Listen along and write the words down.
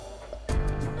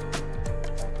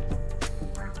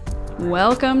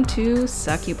Welcome to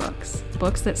Suck You Books.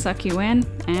 Books that suck you in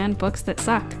and books that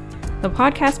suck. The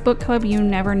podcast book club you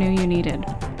never knew you needed.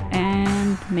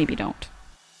 And maybe don't.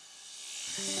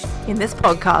 In this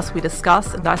podcast, we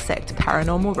discuss and dissect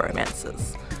paranormal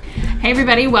romances. Hey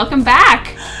everybody, welcome back!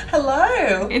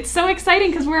 Hello! It's so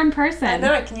exciting because we're in person. I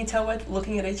know, can you tell we're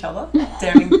looking at each other?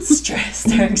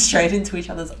 Staring straight into each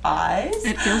other's eyes.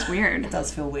 It feels weird. It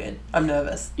does feel weird. I'm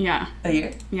nervous. Yeah. Are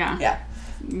you? Yeah. Yeah.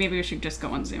 Maybe we should just go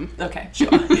on Zoom. Okay,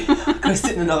 sure. Go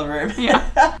sit in another room.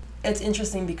 Yeah. It's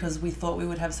interesting because we thought we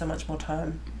would have so much more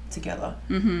time together.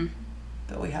 Mm-hmm.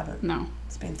 But we haven't. No.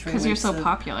 It's been 3 weeks. Because you're so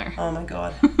popular. Oh my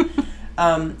god.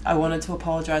 I wanted to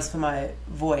apologise for my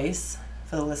voice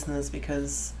for the listeners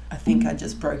because I think I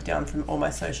just broke down from all my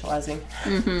socialising.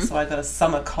 Mm-hmm. So I got a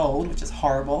summer cold, which is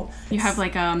horrible. You have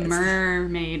like a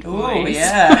mermaid voice. Oh,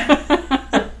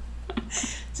 yeah.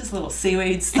 Just a little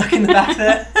seaweed stuck in the back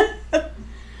there.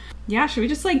 Yeah, should we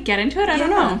just like get into it? I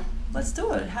don't know. Let's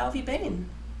do it. How have you been?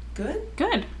 Good?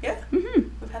 Good. Yeah? Mm-hmm.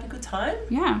 We've had a good time?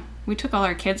 Yeah. We took all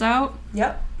our kids out.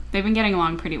 Yep. They've been getting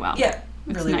along pretty well. Yeah,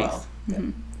 It's really nice. well. Mm-hmm.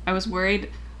 Yep. I was worried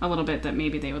a little bit that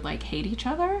maybe they would like hate each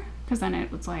other. Because then it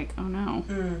was like, oh no.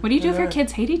 What do you do if your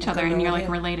kids hate each other and you're like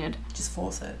related? Just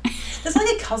force it. There's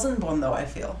like a cousin bond though, I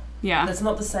feel. Yeah. That's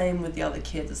not the same with the other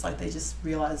kids. It's like they just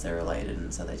realise they're related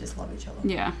and so they just love each other.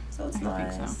 Yeah. So it's I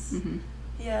nice. think so. Mm-hmm.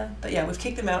 Yeah. But yeah, we've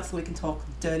kicked them out so we can talk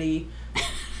dirty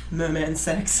merman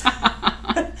sex.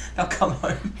 They'll come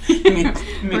home.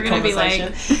 We're going to be like,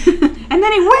 and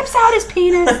then he whips out his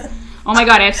penis. Oh my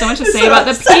god, I have so much to say about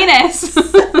the penis.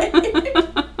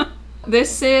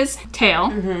 This is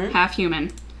Tale, half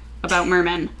human, about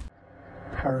mermen.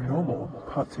 Paranormal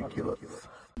particulars.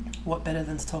 What better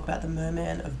than to talk about the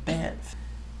merman of Banff?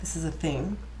 This is a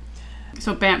thing.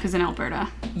 So Banff is in Alberta.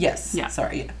 Yes. Yeah.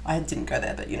 Sorry, yeah. I didn't go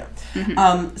there, but you know.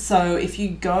 Mm-hmm. So if you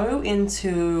go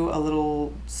into a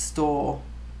little store,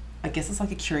 I guess it's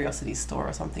like a curiosity store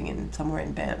or something somewhere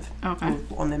in Banff. Okay.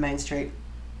 On their main street.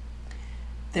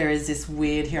 There is this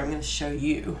weird, here I'm going to show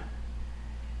you,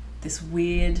 this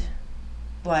weird,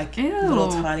 like, little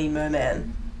tiny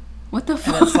merman. What the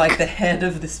fuck? And it's like the head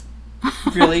of this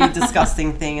really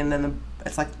disgusting thing, and then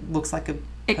it's like, looks like a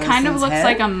It kind of person's looks head.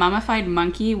 like a mummified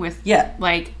monkey with,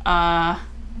 like, Albert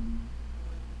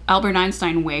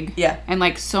Einstein wig. Yeah. And,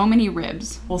 like, so many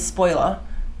ribs. Well, spoiler,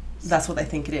 that's what they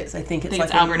think it is. They think it's Think like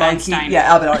it's a Albert monkey. Einstein.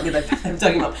 Yeah, Albert Einstein. They're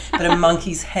talking about, but a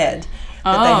monkey's head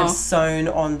that they have sewn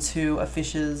onto a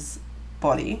fish's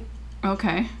body.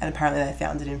 Okay. And apparently they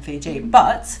found it in Fiji.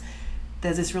 But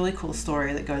there's this really cool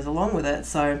story that goes along with it.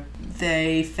 So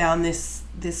they found this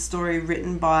story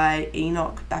written by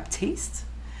Enoch Baptiste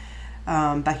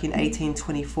back in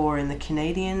 1824 in the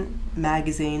Canadian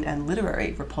Magazine and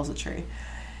Literary Repository.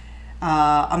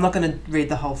 I'm not going to read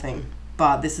the whole thing,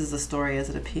 but this is the story as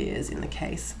it appears in the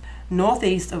case.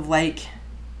 Northeast of Lake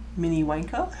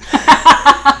Minnewanka.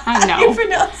 How do you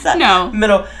pronounce that? No.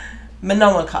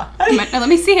 Minnewanka. Let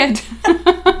me see it.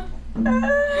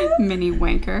 Mini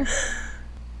wanker.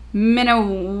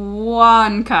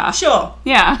 Minnewanka. Sure.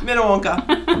 Yeah.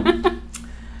 Minnewanka.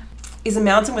 Is a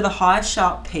mountain with a high,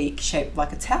 sharp peak shaped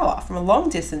like a tower. From a long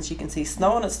distance, you can see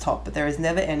snow on its top, but there is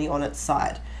never any on its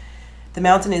side. The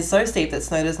mountain is so steep that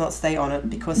snow does not stay on it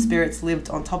because spirits lived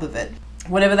on top of it.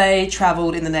 Whenever they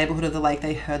travelled in the neighbourhood of the lake,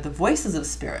 they heard the voices of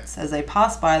spirits. As they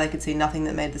passed by, they could see nothing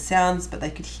that made the sounds, but they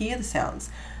could hear the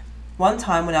sounds. One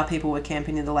time when our people were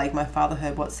camping near the lake, my father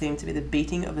heard what seemed to be the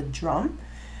beating of a drum.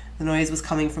 The noise was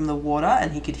coming from the water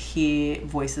and he could hear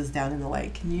voices down in the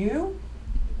lake. Can you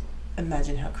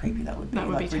imagine how creepy that would be? That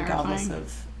would be regardless terrifying.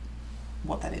 of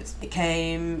what that is. It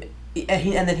came,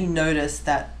 and then he noticed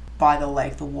that by the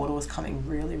lake the water was coming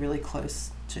really, really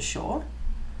close to shore.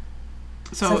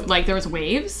 So like there was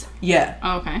waves? Yeah.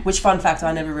 Oh, okay. Which, fun fact,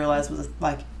 I never realised was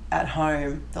like at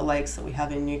home, the lakes that we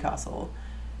have in Newcastle,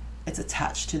 it's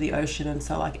attached to the ocean, and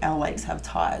so like our lakes have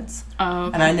tides. Oh,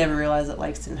 okay. And I never realised that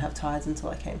lakes didn't have tides until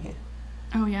I came here.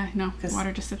 Oh, yeah, no.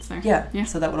 Water just sits there. Yeah.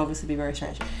 So that would obviously be very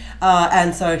strange.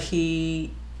 And so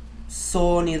he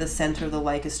saw near the centre of the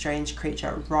lake a strange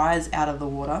creature rise out of the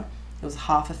water. It was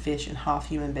half a fish and half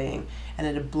human being, and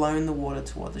it had blown the water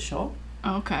toward the shore.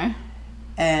 Okay.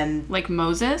 And like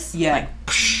Moses? Yeah. Like,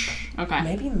 psh, okay.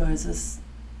 Maybe Moses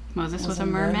was a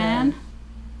merman?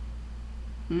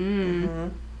 Mm-hmm.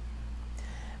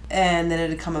 And then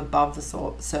it had come above the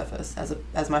surface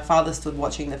as my father stood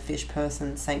watching the fish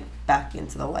person sink back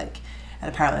into the lake. And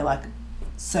apparently, like,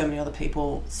 so many other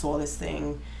people saw this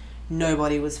thing.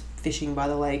 Nobody was fishing by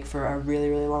the lake for a really,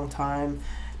 really long time.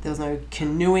 There was no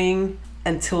canoeing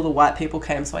until the white people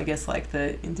came. So I guess, like,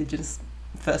 the indigenous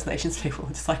First Nations people are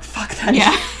just like, fuck that.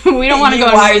 Yeah, we don't want to go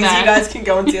near whites, that. You guys can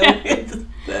go and deal with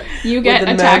You get with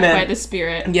the attacked merman. by the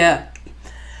spirit. Yeah.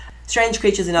 Strange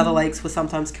creatures in other lakes were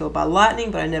sometimes killed by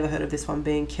lightning, but I never heard of this one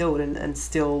being killed, and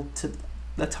still to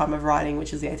the time of writing,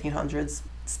 which is the 1800s,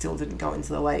 still didn't go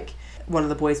into the lake. One of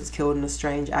the boys was killed in a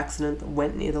strange accident that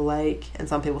went near the lake, and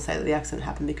some people say that the accident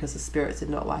happened because the spirits did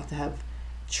not like to have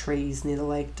trees near the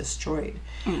lake destroyed.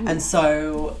 Mm. And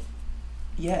so,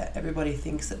 yeah, everybody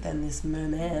thinks that then this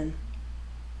merman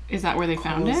Is that where they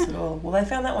found caused it? all. Well, they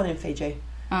found that one in Fiji.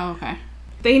 Oh, okay.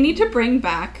 They need to bring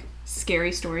back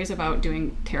scary stories about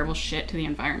doing terrible shit to the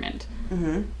environment.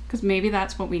 Mm-hmm. Because maybe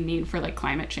that's what we need for, like,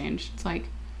 climate change. It's like,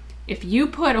 if you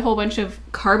put a whole bunch of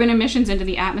carbon emissions into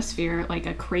the atmosphere, like,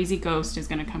 a crazy ghost is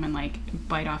going to come and, like,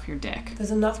 bite off your dick.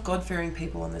 There's enough God-fearing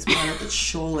people on this planet that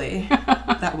surely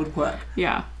that would work.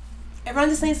 Yeah. Everyone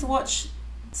just needs to watch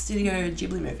Studio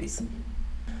Ghibli movies.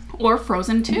 Or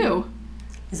Frozen 2.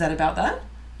 Is that about that?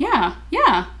 Yeah.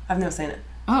 Yeah. I've never seen it.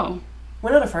 Oh.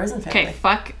 We're not a Frozen family. Okay,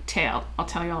 fuck Tail. I'll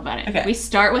tell you all about it. Okay. We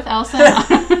start with Elsa.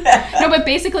 No, but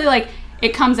basically, like, it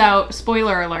comes out,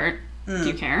 spoiler alert. Do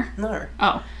you care? No.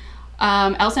 Oh.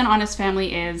 Elsa and Anna's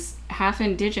family is half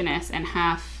indigenous and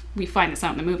half, we find this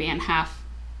out in the movie, and half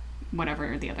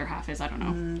whatever the other half is, I don't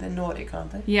know. They're Nordic,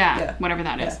 aren't they? Yeah, whatever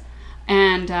that is. Yeah.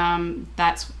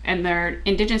 And their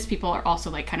indigenous people are also,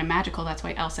 like, kind of magical. That's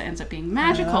why Elsa ends up being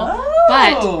magical. Oh.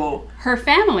 But her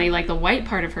family, like the white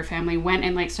part of her family, went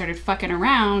and, like, started fucking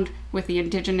around with the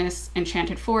indigenous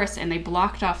enchanted forest, and they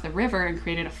blocked off the river and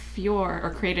created a fjord, or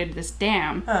created this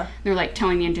dam. Huh. They're, like,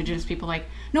 telling the indigenous people, like,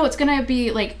 no, it's gonna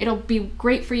be, like, it'll be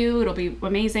great for you, it'll be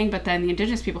amazing. But then the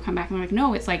indigenous people come back and they're like,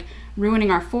 no, it's, like, ruining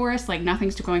our forest, like,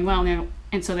 nothing's going well.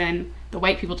 And so then the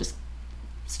white people just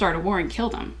start a war and kill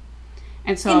them.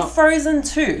 And so In Frozen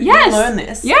 2, yes, you learn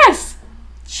this. Yes.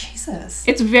 Jesus.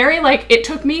 It's very, like, it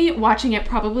took me watching it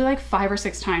probably like 5 or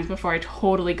 6 times before I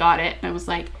totally got it. And I was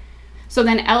like, so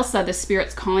then Elsa, the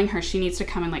spirit's calling her, she needs to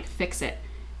come and, like, fix it.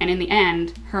 And in the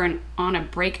end, her and Anna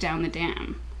break down the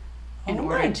dam in Oh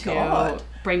order my to God.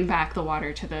 bring back the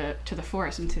water to the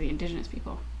forest and to the indigenous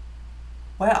people.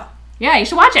 Wow. Yeah, you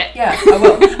should watch it. Yeah, I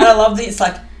will. And I love these,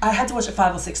 like, I had to watch it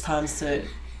 5 or 6 times to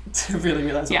really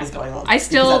realize what was going on. I Because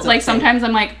still, that's a like, thing. sometimes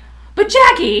I'm like, but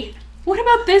Jackie, what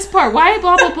about this part? Why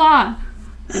blah, blah, blah?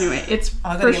 Anyway, it's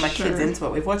I've got for to get my sure. kids into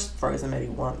it. We've watched Frozen maybe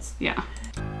once. Yeah.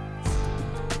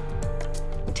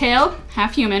 Tale,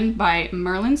 Half Human by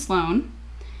Merlin Sloan.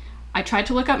 I tried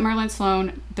to look up Merlin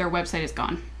Sloan. Their website is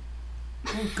gone.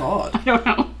 Oh, God. I don't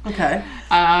know. Okay.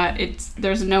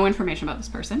 There's no information about this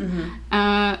person.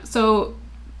 So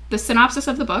the synopsis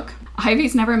of the book: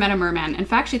 Ivy's never met a merman. In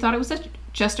fact, she thought it was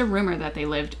just a rumor that they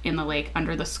lived in the lake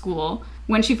under the school.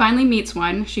 When she finally meets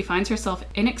one, she finds herself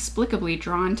inexplicably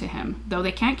drawn to him. Though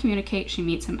they can't communicate, she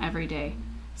meets him every day.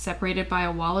 Separated by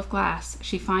a wall of glass,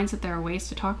 she finds that there are ways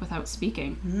to talk without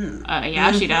speaking.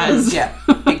 Yeah, she does. Yeah,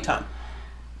 big time.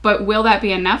 But will that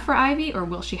be enough for Ivy, or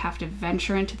will she have to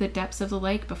venture into the depths of the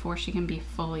lake before she can be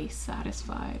fully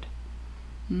satisfied?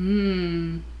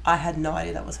 I had no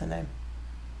idea that was her name.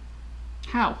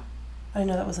 How? I didn't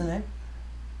know that was her name.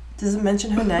 Does it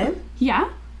mention her name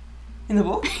Yeah? in the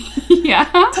book? Yeah?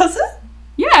 Does it?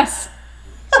 Yes!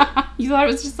 You thought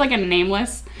it was just like a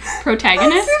nameless I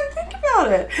protagonist? didn't think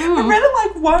about it. Oh. I read it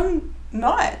like one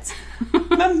night.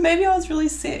 Maybe I was really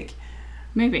sick.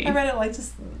 Maybe. I read it like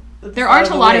just... There aren't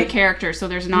a lot of characters, so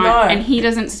there's not... No. And he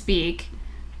doesn't speak,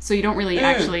 so you don't really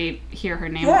actually hear her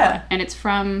name a Yeah. lot. And it's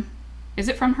from... Is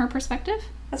it from her perspective?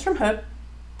 That's from her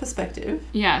perspective.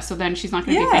 Yeah, so then she's not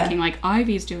going to be Yeah. thinking, like,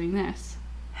 Ivy's doing this.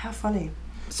 How funny.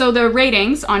 So the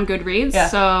ratings on Goodreads, Yeah.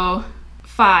 so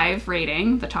 5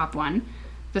 rating, the top one.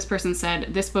 This person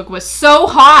said, this book was so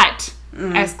hot!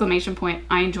 Exclamation point.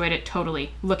 I enjoyed it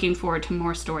totally. Looking forward to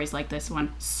more stories like this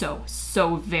one. So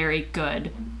very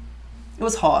good. It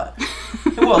was hot.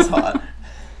 It was hot.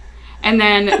 And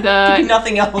then the...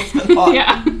 Nothing else but hot.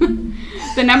 yeah.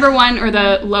 The number one, or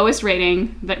the lowest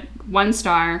rating, the 1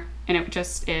 star, and it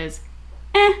just is,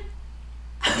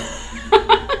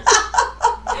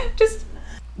 Just,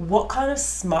 What kind of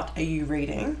smut are you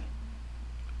reading?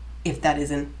 If that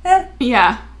isn't,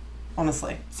 yeah.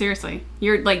 honestly. Seriously.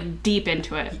 You're, like, deep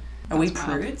into it. Are we That's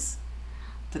wild. prudes?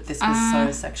 That this was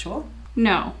so sexual?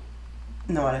 No.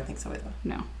 No, I don't think so either.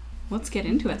 No. Let's get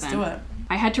into it Let's then. do it.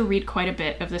 I had to read quite a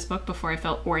bit of this book before I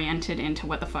felt oriented into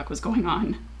what the fuck was going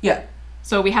on. Yeah.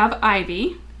 So we have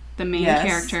Ivy, the main Yes.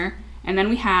 character, and then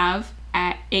we have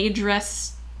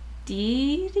Adrastea?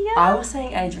 I was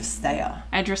saying Adrastea.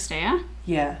 Adrastea?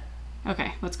 Yeah.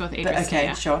 Okay, let's go with But, Adrastea.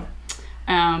 okay, sure.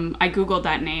 I googled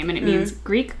that name, and it means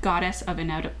Greek goddess of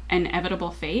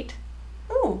inevitable fate,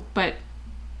 Ooh. but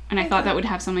And I thought that would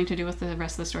have something to do with the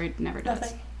rest of the story. It never does.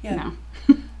 Nothing. Yeah.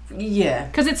 No. Yeah.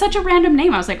 Because it's such a random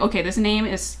name. I was like, okay, this name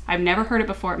is... I've never heard it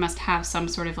before. It must have some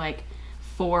sort of, like,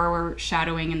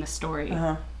 foreshadowing in the story.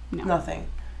 No. Nothing.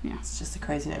 Yeah. It's just a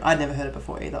crazy name. I'd never heard it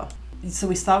before either. So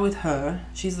we start with her.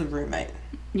 She's the roommate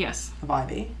Yes. of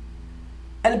Ivy.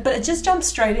 But it just jumps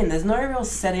straight in. There's no real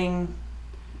setting...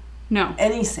 No.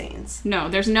 Any scenes. No,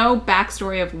 there's no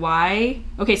backstory of why...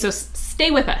 Okay, so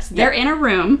stay with us. They're in a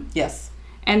room. Yes.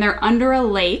 And they're under a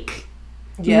lake.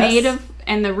 Yes.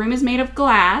 And the room is made of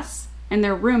glass. And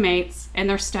they're roommates. And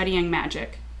they're studying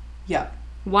magic. Yeah.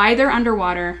 Why they're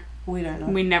underwater... We don't know.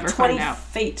 We never find out.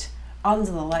 20 feet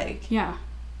under the lake. Yeah.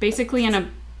 Basically in a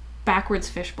backwards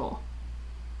fishbowl.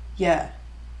 Yeah.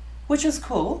 Which was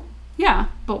cool. Yeah,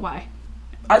 but why?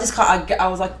 I just can't... I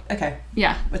was like, okay.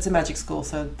 Yeah. It's a magic school,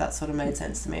 so that sort of made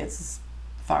sense to me. It's as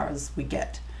far as we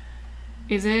get.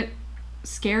 Is it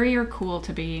scary or cool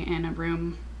to be in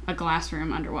a glass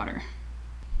room underwater?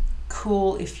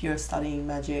 Cool if you're studying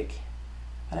magic.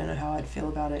 I don't know how I'd feel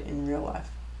about it in real life.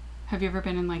 Have you ever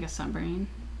been in like a submarine?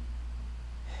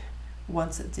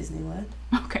 Once at Disneyland.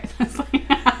 Okay, that's like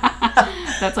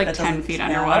That 10 doesn't feet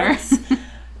count. underwater.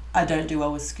 I don't do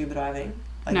well with scuba diving.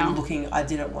 Like No. I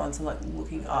did it once and like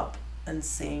looking up and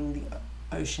seeing the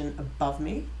ocean above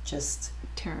me just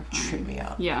Terrifying. tripped me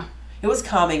out. Yeah. It was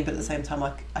calming, but at the same time,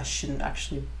 like, I shouldn't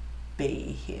actually be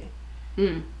here.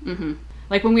 Mm-hmm.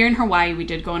 Like when we were in Hawaii, we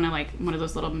did go into like one of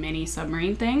those little mini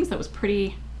submarine things that was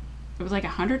pretty... It was like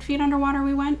 100 feet underwater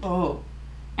we went. Oh.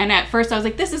 And at first I was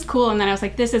like, this is cool. And then I was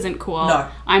like, this isn't cool. No.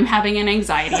 I'm having an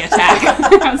anxiety attack.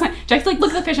 I was like, Jack's like,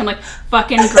 look at the fish. I'm like,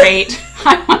 fucking great.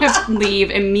 I want to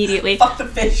leave immediately. Fuck the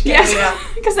fish, get me out.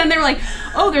 Because then they were like,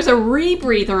 oh, there's a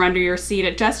rebreather under your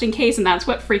seat just in case. And that's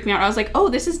what freaked me out. I was like, oh,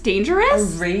 this is A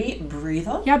dangerous?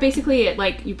 rebreather? Yeah, basically,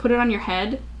 you put it on your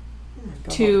head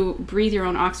God. to breathe your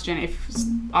own oxygen if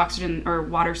oxygen or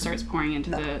water starts pouring into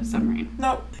the submarine.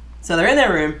 No. So they're in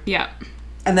their room. Yeah.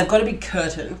 And they've got a big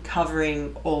curtain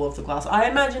covering all of the glass. I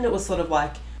imagine it was sort of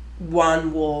like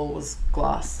one wall was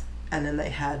glass and then they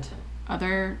had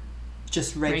Other...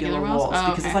 just regular walls? walls. Oh,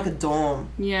 because okay. it's like a dorm,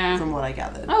 Yeah. from what I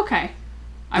gathered. Okay.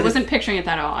 I But wasn't picturing it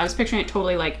that at all. I was picturing it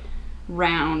totally like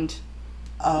round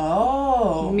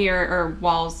Oh. mirror or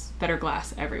walls that are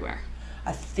glass everywhere.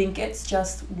 I think it's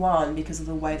just one because of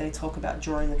the way they talk about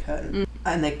drawing the curtain.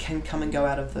 And they can come and go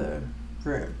out of the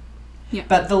room. Yeah.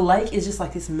 But the lake is just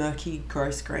like this murky,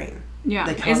 gross green. Yeah.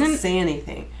 They can't see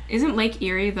anything. Isn't Lake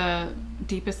Erie the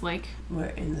deepest lake? We're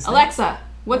in the Alexa,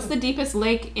 what's the deepest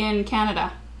lake in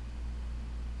Canada?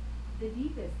 The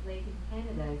deepest lake in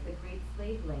Canada is the Great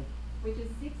Slave Lake, which is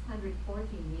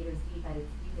 614 meters deep at its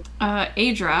deepest.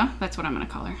 Adra, that's what I'm going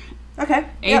to call her. Okay.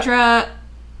 Yep. Adra,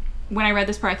 when I read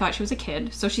this part, I thought she was a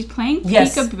kid. So she's playing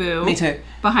Yes, peekaboo me too.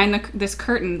 behind this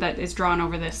curtain that is drawn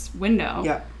over this window.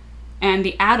 Yeah. And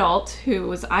the adult, who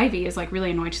was Ivy, is like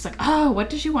really annoyed. She's like, oh, what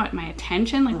does she want? My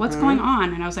attention? Like, what's going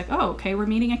on? And I was like, oh, okay, we're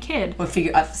meeting a kid. Or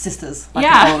sisters. Like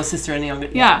Yeah. the older sister and the younger.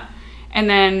 Yeah. And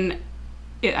then,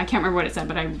 I can't remember what it said,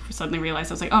 but I suddenly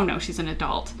realized, I was like, oh no, she's an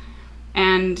adult.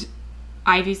 And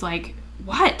Ivy's like,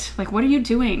 what? Like, what are you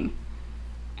doing?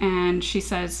 And she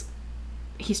says,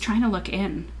 he's trying to look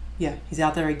in. Yeah, he's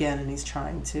out there again and he's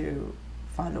trying to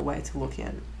find a way to look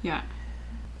in. Yeah.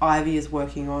 Ivy is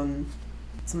working on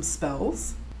some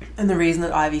spells. And the reason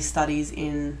that Ivy studies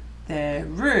in their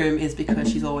room is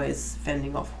because she's always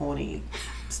fending off horny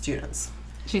students.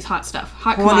 She's hot stuff.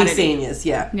 Hot Horny commodity. seniors,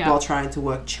 yeah, Yeah. while trying to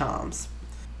work charms.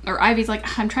 Or Ivy's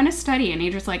like, I'm trying to study. And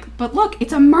Adra's like, but look,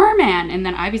 it's a merman. And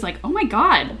then Ivy's like, oh my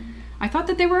god, I thought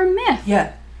that they were a myth.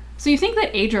 Yeah. So you think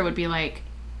that Adra would be like,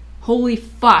 holy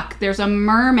fuck, there's a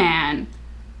merman.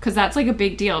 Because that's like a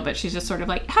big deal. But she's just sort of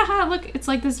like, haha, look, it's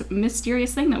like this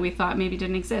mysterious thing that we thought maybe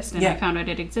didn't exist. And Yeah. I found out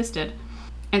it existed.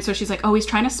 And so she's like, oh, he's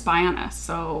trying to spy on us.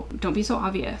 So don't be so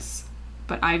obvious.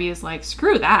 But Ivy is like,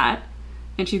 screw that.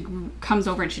 And she comes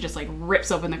over and she just like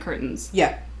rips open the curtains.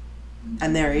 Yeah.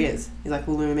 And there he is. He's like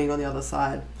looming on the other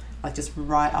side, like just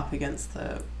right up against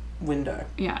the window.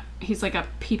 Yeah. He's like a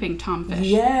peeping tomfish.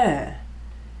 Yeah.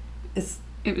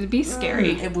 It would be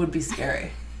scary. It would be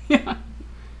scary. Yeah.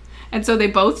 And so they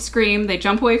both scream, they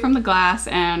jump away from the glass,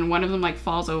 and one of them like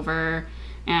falls over,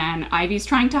 and Ivy's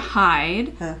trying to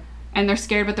hide, Huh. and they're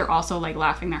scared, but they're also like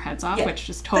laughing their heads off, Yeah. which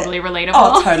is totally relatable.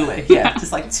 Oh, totally. Yeah. Yeah.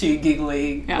 Just like two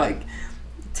giggly, Yeah. like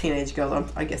teenage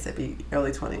girls. I guess they'd be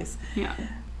early 20s. Yeah.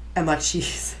 And like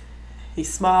he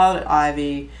smiled at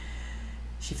Ivy.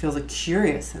 She feels a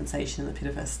curious sensation in the pit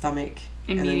of her stomach.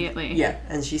 Immediately. And then,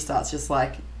 and she starts just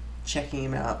like checking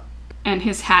him out. And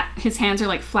his hands are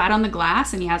like flat on the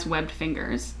glass, and he has webbed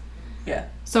fingers. Yeah.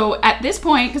 So at this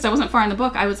point, because I wasn't far in the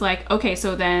book, I was like, okay,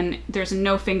 so then there's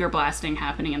no finger blasting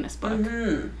happening in this book.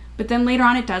 Mm-hmm. But then later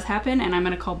on it does happen, and I'm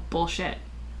going to call bullshit.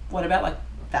 What about like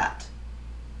that?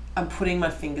 I'm putting my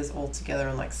fingers all together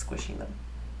and like squishing them.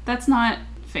 That's not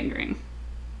fingering.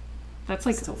 That's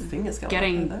like Still fingers going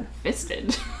getting like that,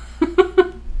 fisted.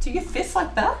 though. Do you fist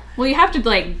like that? Well, you have to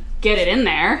like get it in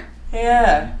there.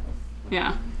 Yeah.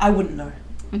 Yeah. I wouldn't know.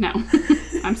 No.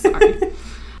 I'm sorry.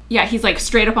 Yeah, he's like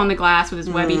straight up on the glass with his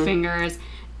webby fingers,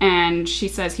 and she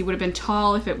says he would have been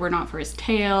tall if it were not for his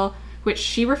tail, which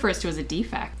she refers to as a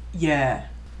defect. Yeah.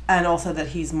 And also that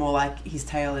he's more like, his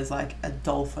tail is like a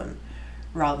dolphin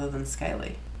rather than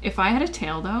scaly. If I had a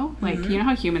tail though, like you know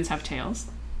how humans have tails?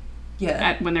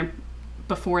 Yeah.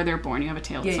 Before they're born, you have a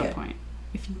tail at some Yeah. point.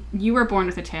 If you were born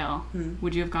with a tail,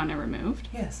 would you have gotten it removed?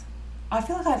 Yes. I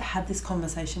feel like I've had this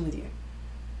conversation with you.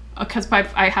 Because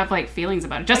I have like feelings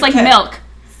about it, just like Okay. milk.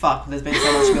 Fuck, there's been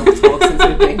so much milk talk since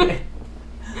we've been here.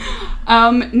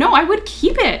 No, I would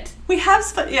keep it We have,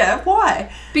 yeah,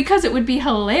 why? because it would be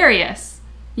hilarious.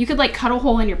 You could like cut a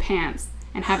hole in your pants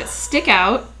and have it stick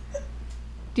out.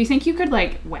 Do you think you could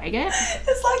like wag it?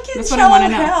 It's like in That's what I wanna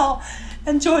Shallow know. Hell.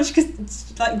 And George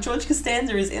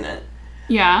Costanza is in it.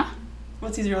 Yeah.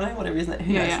 What's his real name? Whatever his name.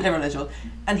 Who Yeah, knows? yeah. Everyone knows George.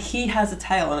 And he has a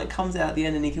tail and it comes out at the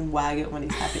end and he can wag it when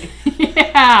he's happy.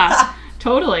 Yeah.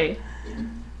 Totally.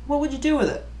 What would you do with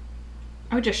it?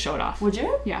 I would just show it off. Would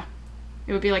you? Yeah.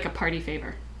 It would be like a party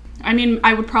favor. I mean,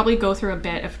 I would probably go through a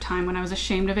bit of time when I was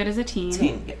ashamed of it as a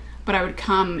teen. Yeah. But I would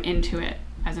come into it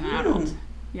as an adult.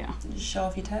 Yeah. You just show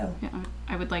off your tail. Yeah.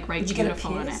 I would like write Would you get it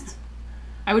beautiful on it. pierced?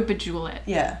 I would bejewel it.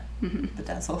 Yeah.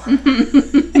 Bedazzle.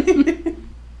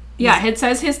 Yeah, it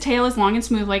says his tail is long and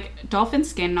smooth like dolphin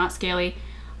skin, not scaly.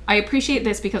 I appreciate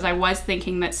this because I was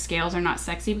thinking that scales are not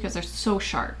sexy because they're so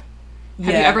sharp. Have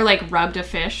you ever like rubbed a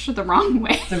fish the wrong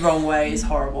way? The wrong way is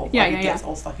horrible. Yeah, Like, yeah, it gets yeah.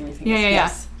 all stuck in your fingers. Yeah, yeah,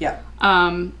 yes. Yeah.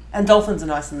 And dolphins are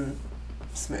nice and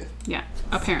smooth. Yeah,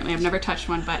 apparently. I've never touched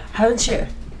one, but Haven't you?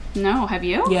 no, have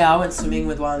you? Yeah, I went swimming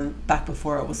with one back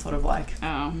before it was sort of like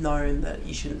Oh. known that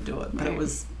you shouldn't do it, but Right. it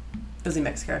was in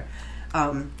Mexico.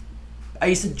 I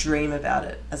used to dream about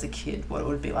it as a kid, what it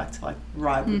would be like to like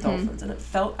ride with dolphins, and it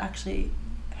felt actually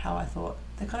how I thought.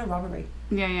 They're kind of rubbery,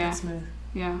 Yeah, yeah. and smooth.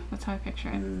 Yeah, that's how I picture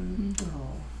it. Oh.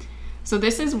 So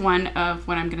this is one of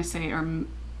what I'm going to say are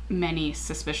many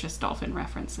suspicious dolphin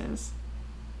references.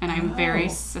 And I'm very Oh,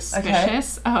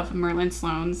 suspicious of Merlin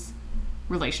Sloan's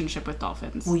relationship with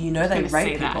dolphins. Well, you know they I'm gonna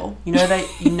rape say that. people. You know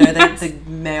the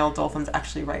male dolphins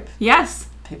actually rape Yes.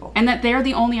 people. And that they're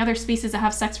the only other species that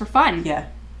have sex for fun. Yeah.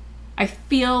 I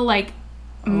feel like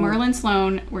Merlin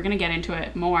Sloan, we're going to get into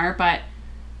it more, but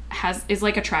is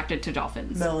like attracted to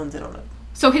dolphins. Merlin's in on it.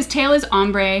 So his tail is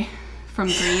ombre from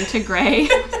green to gray.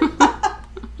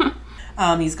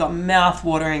 He's got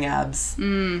mouth-watering abs.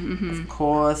 Of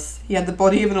course. He had the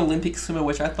body of an Olympic swimmer,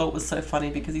 which I thought was so funny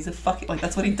because he's a fucking... Like,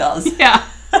 that's what he does. Yeah.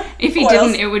 If he What didn't,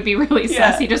 else? it would be really sus.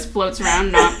 Yeah. He just floats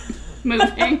around not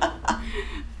moving.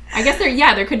 I guess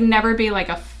there could never be like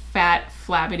a fat,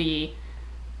 flabbity,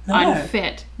 No.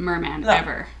 unfit merman No.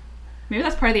 ever. Maybe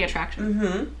that's part of the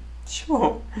attraction.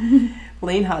 Sure.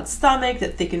 Lean, hard stomach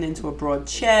that thickened into a broad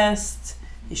chest.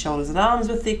 His shoulders and arms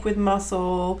were thick with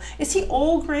muscle. Is he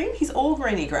all green? He's all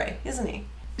greeny grey, isn't he?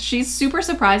 She's super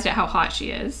surprised at how hot she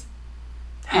is.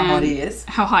 How hot And he is.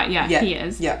 How hot, yeah, Yeah. he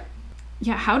is. Yeah.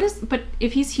 Yeah, but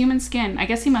if he's human skin, I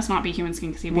guess he must not be human skin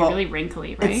because he'd be Well, really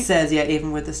wrinkly, right? It says, yeah,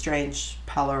 even with the strange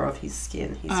pallor of his skin,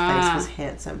 his face Ah. was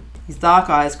handsome. His dark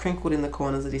eyes crinkled in the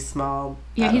corners of his smile.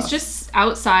 Yeah, at he's us. just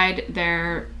outside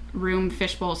their room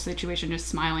fishbowl situation, just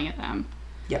smiling at them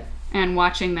Yeah. and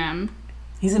watching them.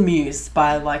 He's amused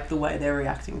by, like, the way they're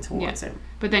reacting towards him.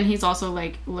 But then he's also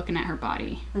like looking at her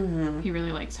body. Mm-hmm. He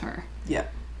really likes her. Yeah.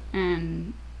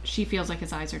 And she feels like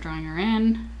his eyes are drawing her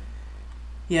in.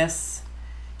 Yes.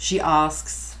 She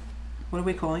asks, what are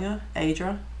we calling her?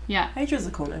 Adra? Yeah. Adra's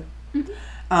a cool name.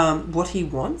 Mm-hmm. What he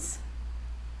wants.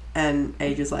 And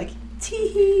Adra's like,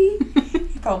 tee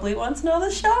he probably wants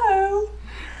another show.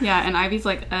 Yeah, and Ivy's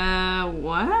like,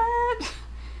 what?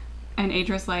 And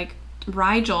Adra's like,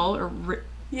 Rigel, or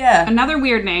Yeah. another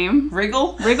weird name.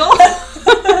 Wriggle? Wriggle?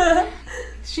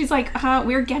 She's like,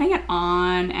 we're getting it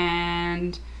on,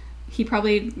 and he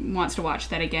probably wants to watch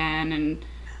that again.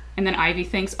 And then Ivy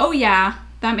thinks, oh yeah,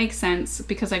 that makes sense,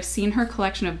 because I've seen her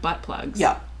collection of butt plugs.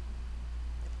 Yeah.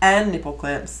 And nipple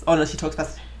clamps. Oh no, she talks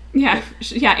about... Yeah,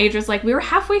 Adra's like, we were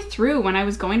halfway through when I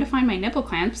was going to find my nipple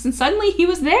clamps, and suddenly he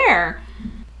was there.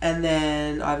 And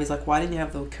then Ivy's like, why didn't you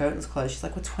have the curtains closed? She's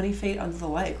like, we're 20 feet under the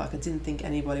lake. Like, I didn't think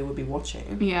anybody would be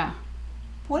watching. Yeah.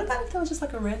 What about if there was just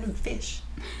like a random fish?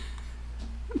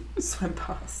 swam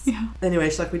past. Yeah. Anyway,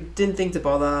 she's like, we didn't think to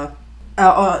bother.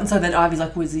 And so then Ivy's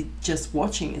like, was he just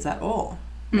watching? Is that all?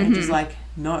 And just like,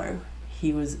 no,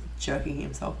 he was jerking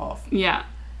himself off. Yeah.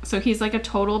 So he's like a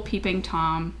total peeping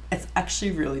Tom. It's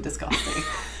actually really disgusting.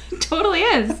 Totally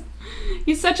is.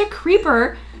 He's such a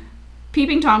creeper.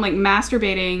 Peeping Tom, like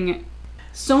masturbating.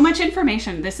 So much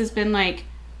information. This has been like,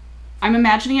 I'm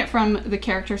imagining it from the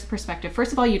character's perspective.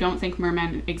 First of all, you don't think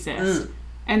mermen exist.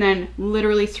 And then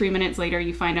literally 3 minutes later,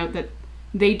 you find out that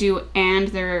they do, and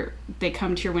they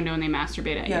come to your window and they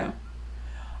masturbate at you.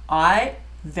 I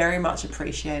very much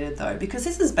appreciated, though, because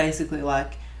this is basically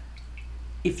like,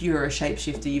 if you're a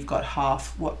shapeshifter, you've got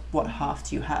half. What half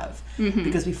do you have?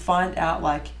 Because we find out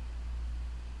like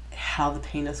how the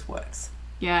penis works.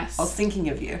 Yes. I was thinking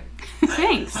of you.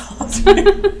 Thanks.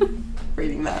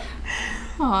 Reading that.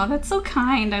 Aw, that's so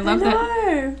kind. I love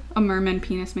that a merman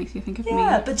penis makes you think of me.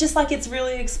 Yeah, but just like it's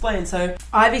really explained. So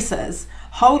Ivy says,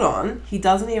 hold on, he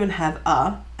doesn't even have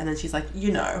a, and then she's like,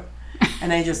 you know.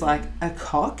 And they just like, a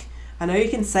cock? I know you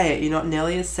can say it, you're not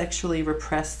nearly as sexually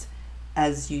repressed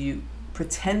as you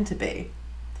pretend to be.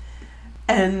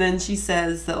 And then she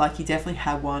says that like he definitely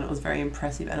had one, it was very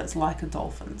impressive, and it's like a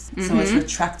dolphin's. So it's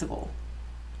retractable,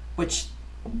 which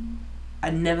I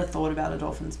never thought about a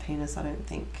dolphin's penis, I don't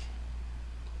think.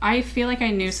 I feel like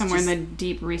I knew somewhere in the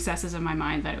deep recesses of my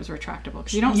mind that it was retractable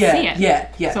because you don't see it.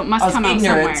 Yeah. So it must come out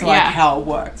ignorant somewhere. to like how it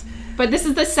worked. But this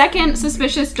is the second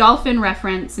suspicious dolphin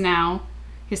reference now.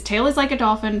 His tail is like a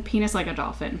dolphin, penis like a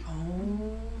dolphin.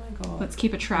 Oh my god. Let's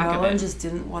keep a track of Rowan it. just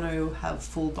didn't want to have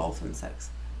full dolphin sex.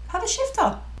 Have a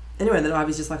shifter. Anyway, then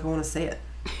Ivy's just like, I want to see it.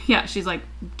 Yeah, she's like,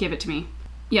 give it to me.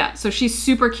 Yeah, so she's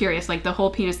super curious. Like the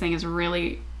whole penis thing has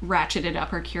really ratcheted up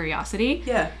her curiosity.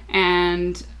 Yeah.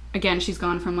 And again, she's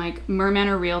gone from like mermen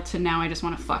are real to now I just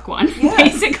want to fuck one. Yeah.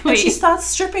 Basically. And she starts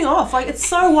stripping off. Like it's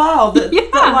so wild that,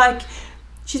 that like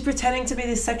she's pretending to be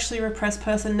this sexually repressed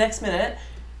person. Next minute,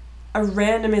 a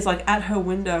random is like at her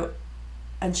window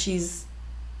and she's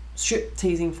strip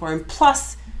teasing for him.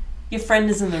 Plus, your friend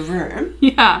is in the room.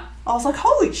 Yeah. I was like,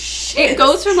 holy shit. It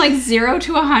goes from like 0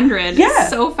 to 100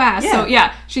 so fast. Yeah. So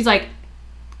yeah, she's like,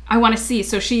 I want to see.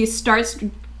 So she starts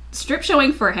strip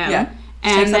showing for him. Yeah. She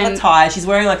and takes then off a tie. She's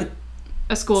wearing like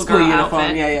a schoolgirl uniform.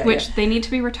 outfit, which they need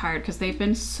to be retired because they've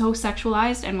been so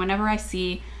sexualized. And whenever I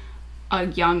see a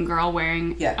young girl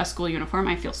wearing a school uniform,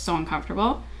 I feel so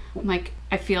uncomfortable. Like,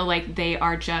 I feel like they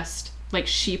are just like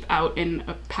sheep out in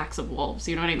packs of wolves.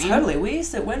 You know what I mean? Totally. We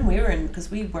used to, when we were in, because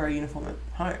we wear a uniform at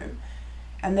home,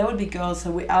 and there would be girls,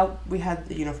 so we had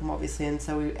the uniform obviously, and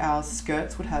so our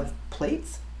skirts would have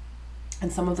pleats,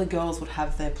 and some of the girls would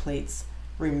have their pleats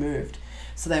removed.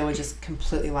 So they were just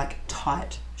completely like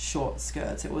tight, short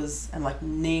skirts. It was, and like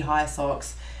knee-high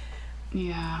socks.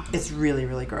 Yeah. It's really,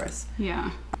 really gross.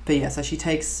 Yeah. But yeah, so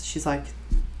she's like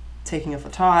taking off a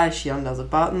tie, she undoes her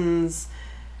buttons.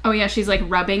 Oh yeah, she's like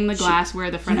rubbing the glass where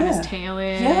the front of his tail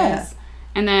is. Yeah.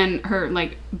 And then her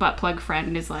like butt plug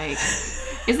friend is like,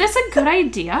 is this a good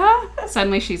idea?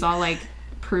 Suddenly she's all like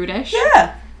prudish.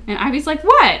 Yeah. And Ivy's like,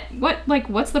 what?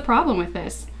 What's the problem with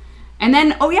this? And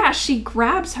then, oh yeah, she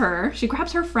grabs her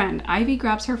friend. Ivy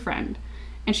grabs her friend.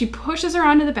 And she pushes her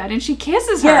onto the bed and she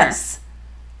kisses her. Yes.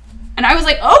 And I was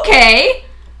like, okay,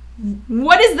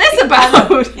 what is this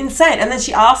about? Insane. And then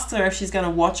she asks her if she's going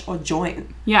to watch or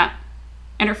join. Yeah.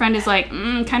 And her friend is like,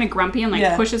 kind of grumpy and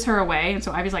like pushes her away. And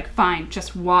so Ivy's like, fine,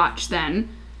 just watch then.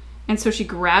 And so she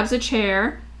grabs a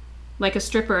chair like a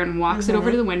stripper and walks it over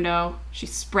to the window. She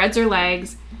spreads her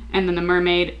legs. And then the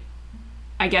merman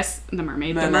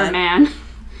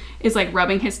is like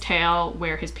rubbing his tail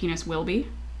where his penis will be.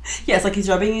 Yeah, it's like he's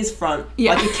rubbing his front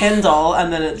like a Ken doll,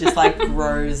 and then it just like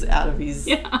grows out of his...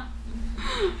 Yeah.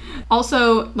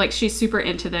 Also, like, she's super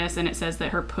into this, and it says that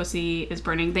her pussy is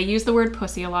burning. They use the word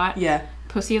pussy a lot. Yeah.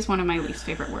 Pussy is one of my least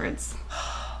favorite words.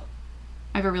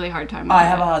 I have a really hard time with I it.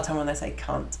 have a hard time when they say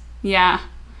cunt. Yeah.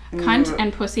 Cunt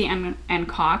and pussy and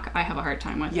cock, I have a hard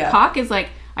time with. Yeah. Cock is like,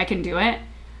 I can do it.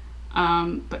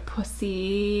 But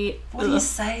pussy... What do you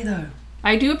say, though?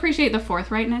 I do appreciate the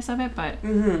forthrightness of it, but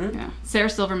yeah. Sarah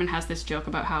Silverman has this joke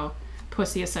about how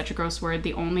pussy is such a gross word.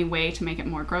 The only way to make it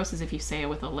more gross is if you say it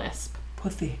with a lisp.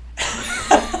 Pussy.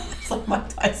 It's like Mike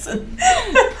Tyson.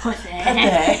 Pussy.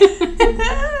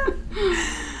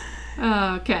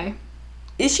 Okay.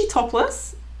 Is she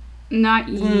topless? Not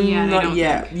yet. Not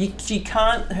yet. She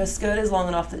can't. Her skirt is long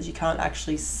enough that you can't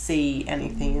actually see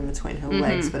anything in between her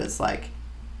legs, but it's like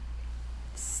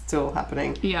still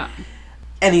happening. Yeah.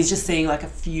 And he's just seeing like a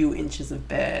few inches of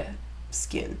bare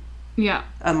skin. Yeah.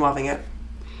 I'm loving it.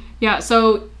 Yeah.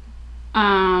 So,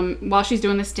 while she's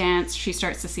doing this dance, she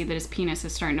starts to see that his penis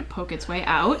is starting to poke its way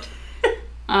out.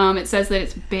 It says that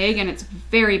it's big and it's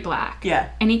very black. Yeah.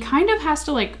 And he kind of has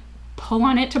to, like, pull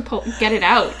on it to get it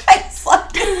out. It's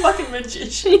like a fucking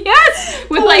magician. Yes!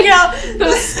 With, Pulling like, out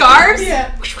those scarves.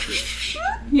 Yeah.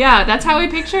 Yeah, that's how I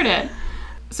pictured it.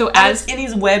 So And as... it's in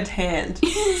his webbed hand.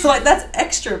 So, like, that's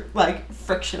extra, like,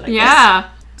 friction, I guess. Yeah.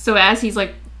 So as he's,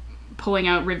 like, pulling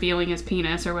out, revealing his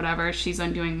penis or whatever, she's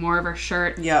undoing more of her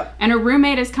shirt. Yep. And her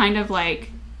roommate is kind of,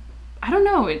 like... I don't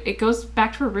know. It goes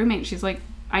back to her roommate. She's, like...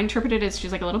 I interpret it as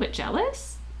she's, like, a little bit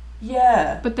jealous.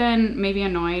 Yeah. But then maybe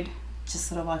annoyed. Just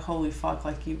sort of like, holy fuck,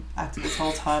 like, you acted this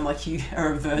whole time like you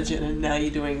are a virgin and now you're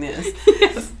doing this.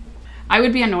 Yes. I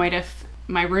would be annoyed if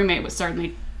my roommate was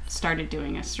suddenly started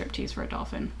doing a striptease for a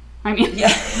dolphin. I mean,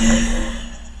 Yeah.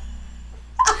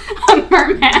 a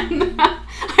merman.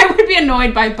 I would be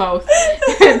annoyed by both,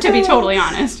 to be totally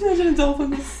honest. Imagine a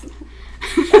dolphin. I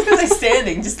was going to say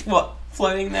standing, just what,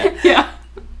 floating there? Yeah.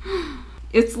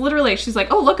 It's literally, she's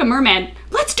like, oh, look, a merman.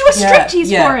 Let's do a Yeah, striptease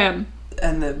yeah. for him.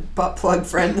 And the butt plug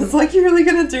friend is like, you really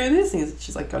going to do this? And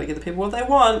she's like, got to give the people what they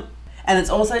want. And it's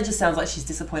also just sounds like she's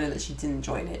disappointed that she didn't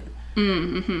join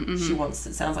in. She wants,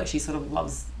 it sounds like she sort of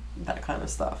loves that kind of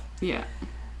stuff. Yeah.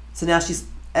 So now she's,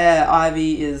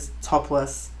 Ivy is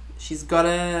topless. She's got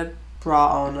a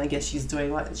bra on. I guess she's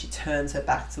doing like, she turns her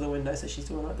back to the window, so she's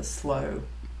doing like the slow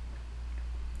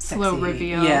sexy,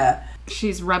 reveal. Yeah.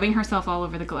 She's rubbing herself all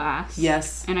over the glass.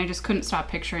 Yes. And I just couldn't stop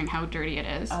picturing how dirty it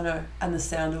is. I know. And the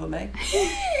sound it would make.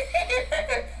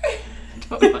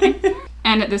 Totally.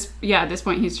 And at this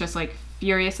point, he's just like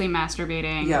furiously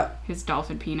masturbating his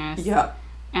dolphin penis. Yeah.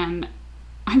 And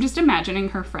I'm just imagining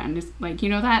her friend is like, you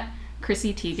know that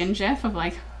Chrissy Teigen gif of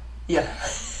like, Yeah.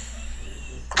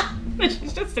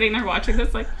 she's just sitting there watching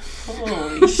this like,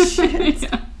 Holy shit.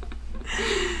 yeah.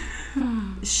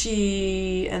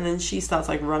 And then she starts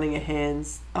like running her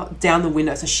hands down the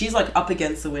window. So she's like up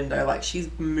against the window, like she's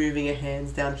moving her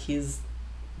hands down his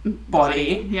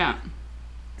body. Yeah.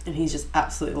 And he's just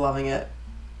absolutely loving it.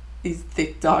 These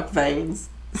thick, dark veins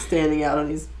standing out on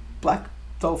his black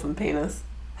dolphin penis.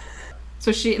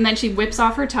 So then she whips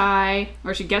off her tie,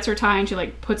 or she gets her tie and she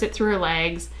like puts it through her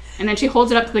legs, and then she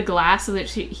holds it up to the glass so that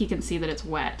he can see that it's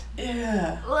wet.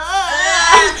 Yeah.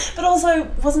 But also,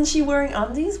 wasn't she wearing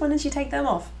undies? When did she take them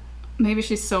off? Maybe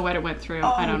she's so wet it went through.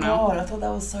 Oh I don't know. God, I thought that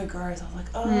was so gross. I was like,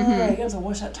 oh, you have to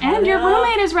wash that tie And your out.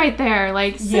 roommate is right there,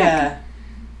 like sick. Yeah.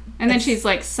 And then she's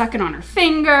like sucking on her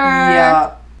finger.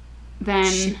 Yeah. Then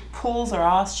She pulls her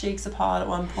ass cheeks apart at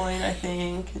one point, I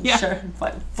think. And Yeah.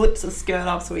 like flips her skirt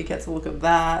up so he gets a look at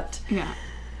that. yeah.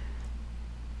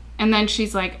 And then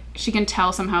she's like, she can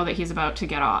tell somehow that he's about to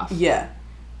get off. Yeah.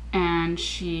 And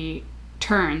she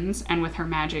turns, and with her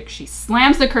magic, she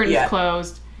slams the curtains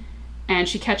closed, and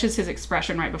she catches his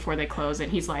expression right before they close,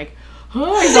 and he's like,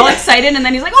 oh, he's all excited, and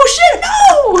then he's like, oh shit,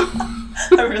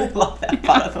 no! I really love that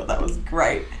part. I thought that was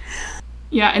great.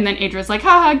 Yeah, and then Adra's like,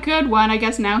 haha, good one. I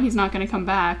guess now he's not going to come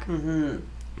back. Mm-hmm. And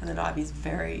then Ivy's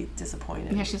very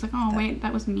disappointed. Yeah, she's like, oh, wait,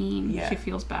 that was mean. Yeah. She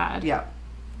feels bad. Yeah.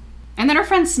 And then her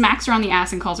friend smacks her on the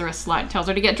ass and calls her a slut, tells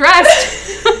her to get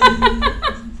dressed.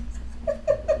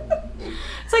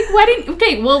 It's like, why didn't...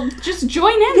 Okay, well, just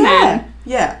join in then.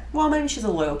 Yeah. Well, maybe she's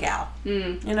a loyal gal.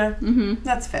 You know? Mm-hmm.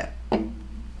 That's fair.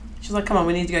 She's like, come on,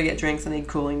 we need to go get drinks. I need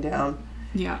cooling down.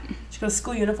 Yeah. She's got a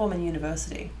school uniform in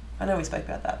university. I know we spoke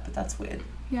about that, but that's weird.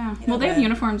 Yeah. You Well, know they have where-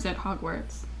 uniforms at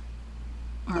Hogwarts.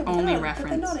 Our Yeah, but only they're not- reference.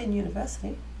 But they're not in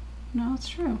university. No, it's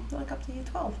true. They're like up to year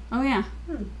 12. Oh, yeah.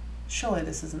 Surely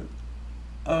this isn't...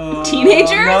 Oh, Teenagers?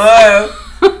 No.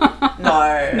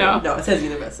 No. No. No, it says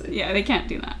university. Yeah, they can't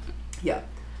do that. Yeah.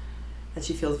 And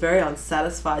she feels very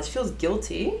unsatisfied. She feels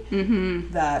guilty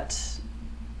that...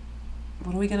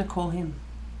 What are we going to call him?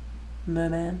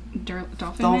 Merman? Dolphin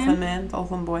Dolphin Man? man?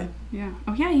 Dolphin boy? Yeah.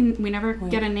 Oh, yeah, we never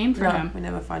get a name for him. we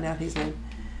never find out his name.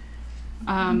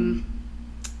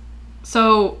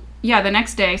 So, yeah, the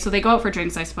next day, so they go out for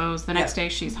drinks, I suppose. The next day,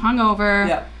 she's hungover.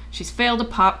 Yeah. She's failed a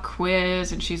pop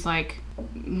quiz, and she's like,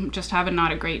 just having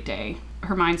not a great day.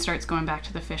 Her mind starts going back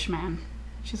to the fish man.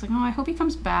 She's like, oh, I hope he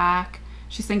comes back.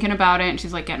 She's thinking about it, and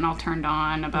she's like getting all turned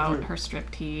on about her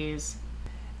striptease.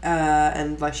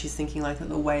 And like she's thinking like that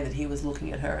the way that he was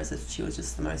looking at her as if she was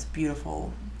just the most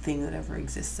beautiful thing that ever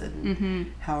existed,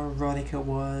 and how erotic it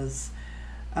was.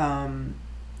 And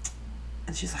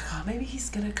she's like, oh, maybe he's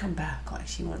gonna come back. Like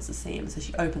she wants to see him, so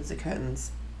she opens the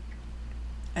curtains,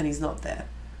 and he's not there.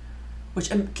 Which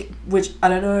I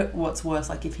don't know what's worse,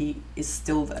 like if he is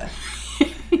still there,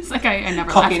 He's like, I never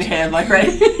cock left. in hand, like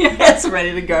ready, yes,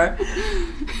 ready to go.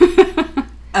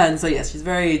 And so yes, she's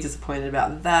very disappointed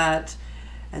about that.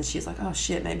 And she's like, oh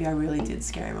shit, maybe I really did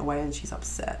scare him away, and she's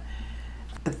upset.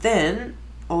 But then,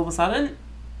 all of a sudden,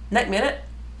 next minute,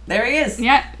 There he is.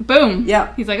 Yeah, boom.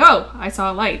 Yeah. He's like, oh, I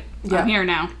saw a light. Yeah. I'm here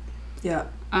now. Yeah.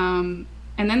 And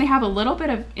then they have a little bit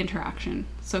of interaction.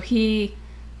 So he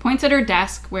points at her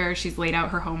desk where she's laid out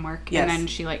her homework. Yes. And then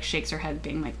she like shakes her head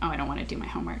being like, oh, I don't want to do my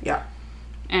homework. Yeah.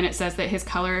 And it says that his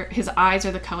eyes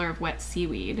are the color of wet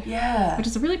seaweed. Yeah. Which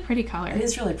is a really pretty color. It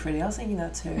is really pretty. I was thinking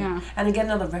that too. Yeah. And again,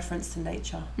 another reference to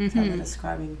nature. That's how they're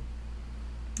describing.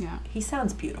 Yeah. He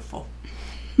sounds beautiful.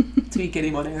 So you get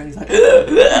him on air and he's like...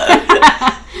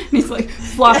 And he's like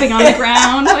flopping on the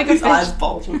ground like a his eyes fish.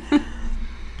 bulging.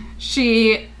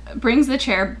 She brings her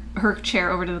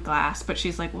chair over to the glass, but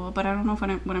she's like, well, but I don't know what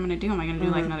I'm going to do. Am I going to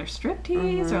do like another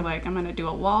striptease or like I'm going to do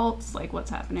a waltz? Like what's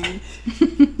happening?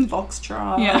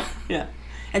 Foxtrot. Yeah. Yeah.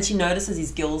 And she notices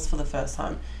his gills for the first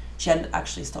time. She hadn't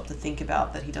actually stopped to think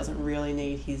about that he doesn't really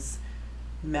need his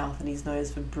mouth and his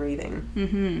nose for breathing.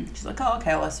 Mm-hmm. She's like, oh,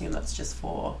 okay, I'll assume that's just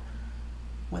for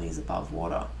when he's above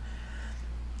water.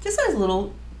 Just those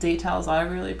little details I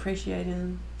really appreciate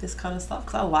in this kind of stuff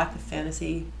because I like the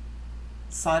fantasy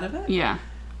side of it. Yeah.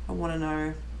 I want to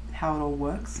know how it all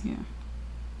works. Yeah.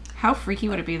 How freaky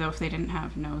would it be though if they didn't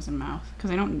have nose and mouth? Because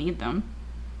they don't need them.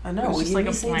 I know. It's Well, just you like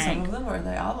have a seen some blank. of them where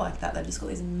they are like that. They've just got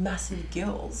these massive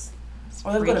gills. It's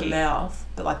Or they've got a freaky. mouth,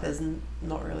 but like there's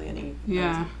not really any.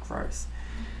 Yeah. Gross.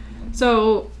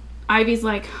 So Ivy's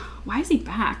like, why is he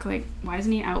back? Like, why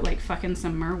isn't he out like fucking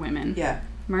some merwomen? Yeah.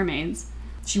 Mermaids.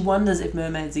 She wonders if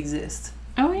mermaids exist.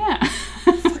 Oh yeah.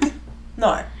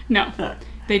 No. No. No.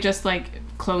 They just like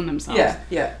clone themselves. Yeah.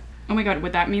 Yeah. Oh my god,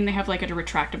 would that mean they have like a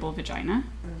retractable vagina?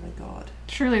 Oh my god.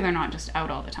 Surely they're not just out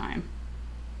all the time.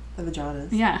 The vaginas.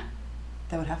 Yeah.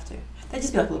 They would have to. They'd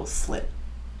just be like a little slit.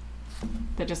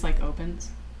 That just like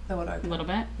opens They would a open. little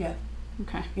bit. Yeah.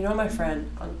 Okay. You know my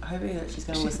friend, I'm hoping that she's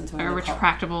going to listen to A her.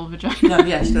 retractable vagina. No,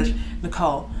 yeah, she does.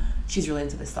 Nicole, she's really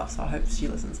into this stuff, so I hope she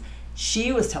listens.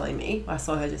 She was telling me, I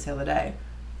saw her just the other day,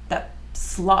 that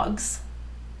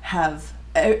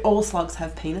all slugs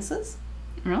have penises.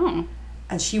 Oh.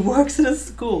 And she works at a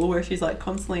school where she's like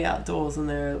constantly outdoors and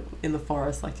they're in the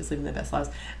forest, like just living their best lives.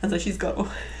 And so she's got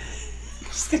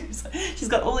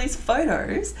all these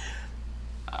photos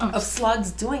of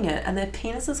slugs doing it, and their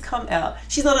penises come out.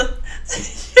 She's not a.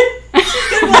 She's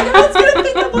gonna be like, everyone's gonna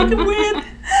think I'm like a weird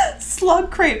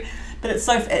slug creep, but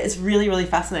it's really really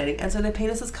fascinating. And so their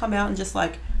penises come out and just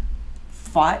like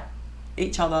fight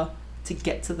each other to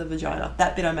get to the vagina.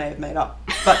 That bit I may have made up,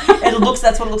 but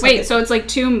that's what it looks like. Wait, so it's like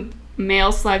two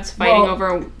male slugs fighting Well- over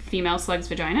a female slug's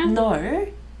vagina? No,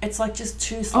 it's like just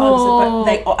two slugs. Oh.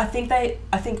 But I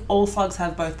think all slugs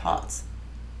have both parts.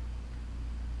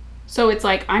 So it's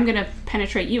like, I'm gonna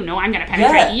penetrate you. No, I'm gonna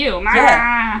penetrate you. Mah!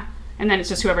 Yeah. And then it's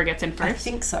just whoever gets in I first.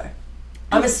 think so.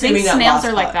 I I'm assuming think that snails last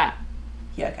are like part. that.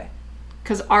 Yeah. Okay.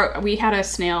 Because we had a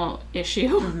snail issue.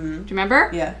 Do you remember?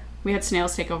 Yeah. We had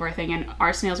snails take over a thing, and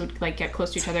our snails would like get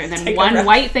close to each other, and then Take one over.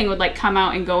 white thing would like come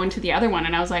out and go into the other one,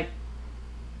 and I was like,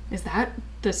 "Is that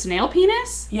the snail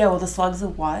penis?" Yeah. Well, the slugs are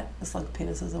white. The slug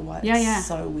penises are white. Yeah, It's yeah.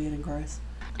 So weird and gross.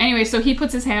 Anyway, so he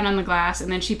puts his hand on the glass,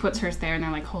 and then she puts hers there, and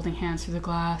they're like holding hands through the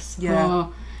glass. Yeah.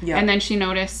 Oh. Yeah. And then she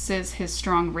notices his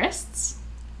strong wrists.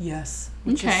 Yes.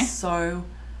 Which Okay. is so.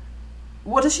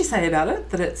 What does she say about it?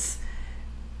 That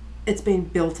it's been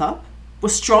built up. Well,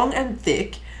 strong and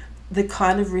thick. The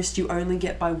kind of wrist you only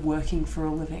get by working for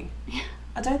a living. Yeah.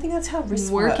 I don't think that's how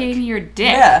wrists Working work. your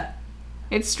dick. Yeah.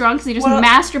 It's strong because he just Well-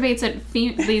 masturbates at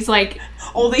these like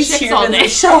All these chicks all humans day. that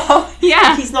show up.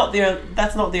 Yeah.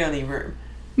 That's not the only room.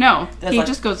 No, There's he like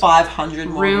just goes 500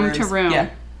 more room rooms. to room, Yeah.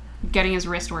 getting his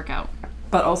wrist workout.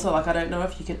 But also, like, I don't know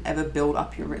if you can ever build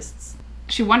up your wrists.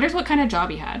 She wonders what kind of job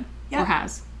he had Yeah. or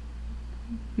has.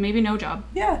 Maybe no job.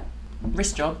 Yeah.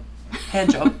 Wrist job.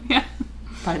 Hand job. Yeah.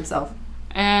 By himself.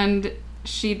 And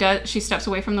she steps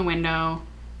away from the window,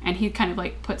 and he kind of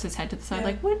like puts his head to the side, Yeah.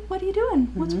 like, what are you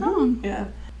doing? What's wrong? Yeah.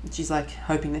 She's like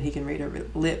hoping that he can read her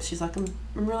lips. She's like, I'm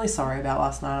really sorry about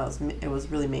last night. It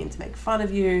was really mean to make fun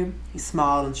of you. He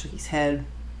smiled and shook his head.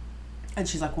 And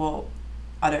she's like, well,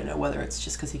 I don't know whether it's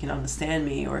just because he can understand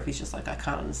me or if he's just like, I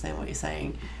can't understand what you're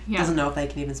saying. Yeah. Doesn't know if they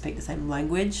can even speak the same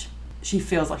language. She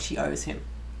feels like she owes him.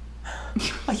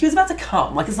 Like he was about to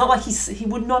come. Like it's not like he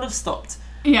would not have stopped.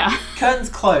 Yeah. Curtains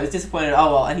closed, disappointed.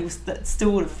 Oh well, and he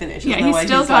still would have finished. Yeah, There's no way he's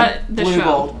still he's, got like, the blue show.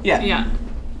 balled. Yeah. Yeah.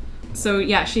 So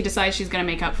yeah, she decides she's gonna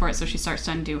make up for it, so she starts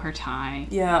to undo her tie.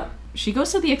 Yeah. She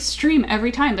goes to the extreme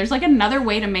every time. There's like another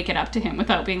way to make it up to him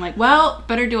without being like, well,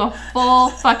 better do a full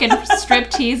fucking strip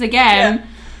tease again.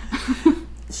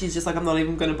 She's just like, I'm not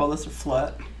even going to bother to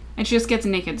flirt. And she just gets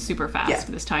naked super fast Yeah.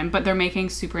 this time, but they're making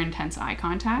super intense eye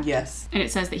contact. Yes. And it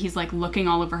says that he's like looking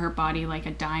all over her body like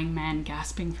a dying man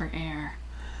gasping for air.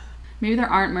 Maybe there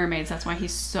aren't mermaids, that's why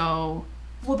he's so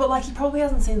Well, but like he probably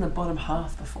hasn't seen the bottom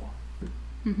half before.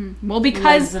 Well,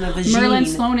 because Legs in a vagine. Merlin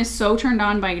Sloan is so turned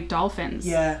on by dolphins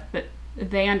Yeah. that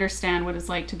they understand what it's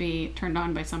like to be turned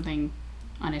on by something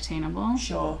unattainable.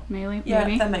 Sure. Maybe. Yeah,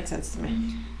 maybe. that makes sense to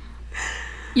me.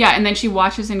 Yeah, and then she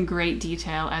watches in great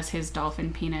detail as his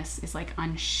dolphin penis is like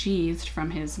unsheathed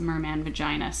from his merman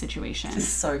vagina situation. It's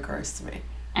so gross to me.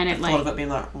 And The it thought of like, it being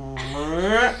like...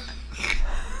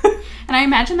 and I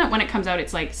imagine that when it comes out,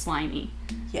 it's like slimy.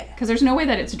 Yeah. Because there's no way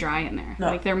that it's dry in there. No.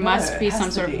 Like there No, must it be has some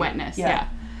to sort be. of wetness. Yeah. Yeah.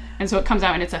 And so it comes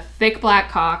out and it's a thick black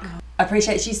cock. I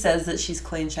appreciate she says that she's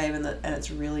clean shaven and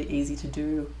it's really easy to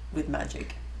do with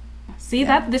magic. See,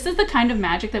 this is the kind of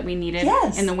magic that we needed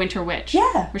Yes. in The Winter Witch.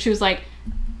 Yeah. Where she was like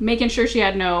making sure she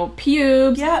had no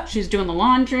pubes. Yeah. She's doing the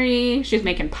laundry. She's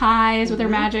making pies with her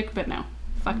magic. But no,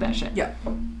 fuck that shit. Yeah.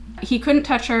 He couldn't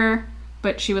touch her,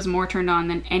 but she was more turned on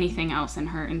than anything else in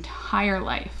her entire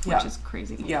life, which Yeah. is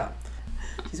crazy. Yeah.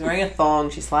 She's wearing a thong.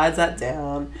 She slides that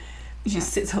down. She Yeah.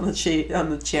 sits on the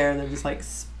chair and then just like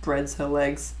spreads her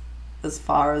legs as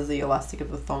far as the elastic of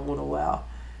the thong would allow,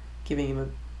 giving him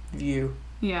a view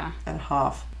Yeah. and a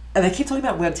half. And they keep talking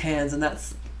about webbed hands, and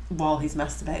that's while he's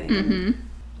masturbating. Mm-hmm.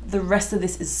 The rest of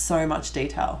this is so much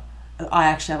detail, and I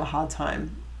actually have a hard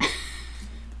time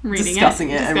discussing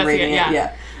it and reading it.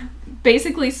 Yeah.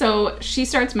 Basically, so she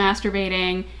starts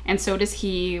masturbating, and so does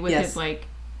he with Yes. his like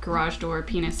garage door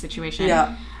penis situation.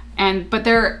 Yeah. But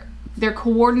they're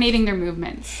coordinating their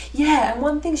movements. Yeah, and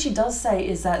one thing she does say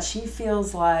is that she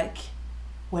feels like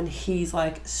when he's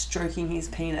like stroking his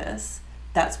penis,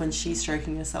 that's when she's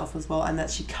stroking herself as well, and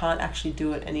that she can't actually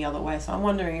do it any other way. So I'm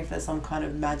wondering if there's some kind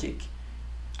of magic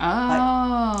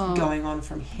Oh. going on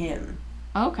from him.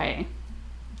 Okay.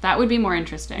 That would be more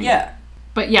interesting. Yeah.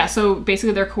 But yeah, so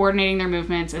basically they're coordinating their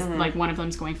movements. It's like one of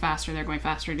them's going faster, they're going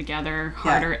faster together,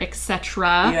 harder,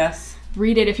 etc. Yes.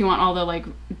 Read it if you want all the like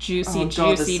juicy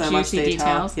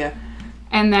details. Yeah.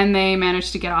 And then they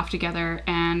manage to get off together,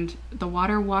 and the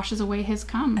water washes away his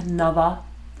cum.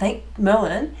 Thank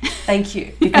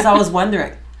you, because I was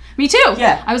wondering. Me too.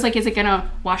 Yeah. I was like, is it gonna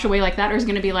wash away like that, or is it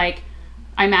gonna be like?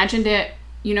 I imagined it.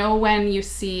 You know when you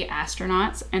see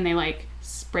astronauts and they like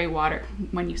spray water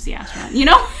when you see astronauts. You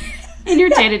know, in your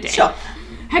day to day. Sure.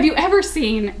 Have you ever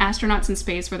seen astronauts in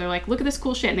space where they're like, look at this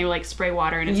cool shit, and they like spray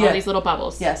water and it's Yeah. all these little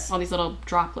bubbles. Yes. All these little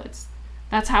droplets.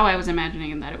 That's how I was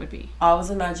imagining that it would be. I was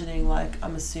imagining, like,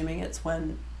 I'm assuming it's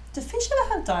when... Do fish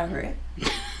ever have diarrhea?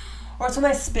 Or it's when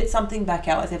they spit something back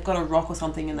out, like they've got a rock or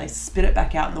something and they spit it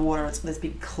back out in the water and it's this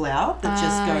big cloud that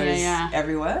just goes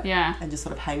everywhere Yeah. and just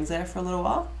sort of hangs there for a little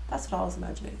while. That's what I was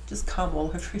imagining. Just cum all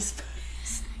over his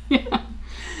face. Yeah.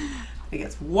 It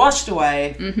gets washed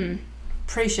away. Mm-hmm.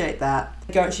 Appreciate that.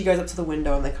 She goes up to the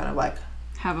window and they kind of like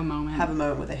Have a moment. have a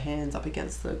moment with their hands up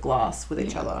against the glass with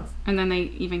each other. And then they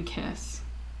even kiss.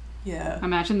 Yeah.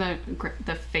 Imagine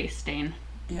the face stain.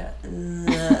 Yeah.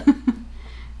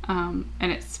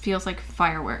 And it feels like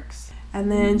fireworks.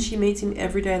 And then she meets him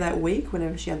every day that week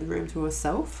whenever she had the room to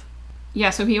herself. Yeah,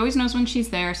 so he always knows when she's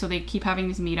there, so they keep having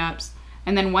these meetups.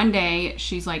 And then one day,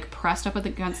 she's like pressed up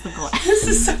against the glass. This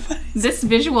is so funny. This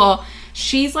visual,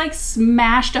 she's like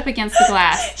smashed up against the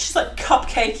glass. She's like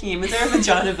cupcaking him. Is there a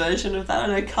vagina version of that? I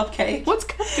don't know, cupcake. What's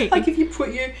cupcake? Like if you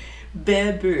put your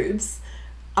bare boobs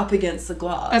up against the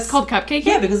glass. That's called cupcake?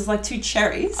 Yeah, because it's like two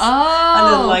cherries. Oh.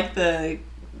 And then like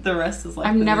the rest is like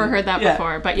I've never heard that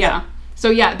before, but yeah. So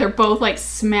yeah, they're both like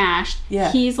smashed.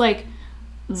 Yeah. He's like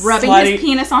rubbing Sliding. his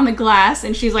penis on the glass,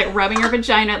 and she's like rubbing her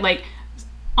vagina like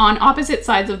on opposite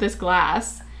sides of this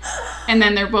glass. And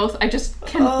then they're both, I just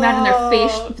can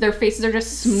imagine their faces are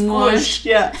just smushed.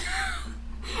 Yeah.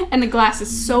 And the glass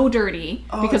is so dirty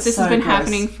because it's this has so been gross.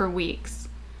 happening for weeks.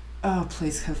 Oh,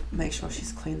 please make sure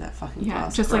she's cleaned that fucking Yeah,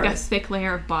 glass. just like a Gross. thick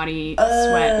layer of body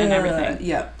sweat and everything.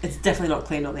 Yeah, it's definitely not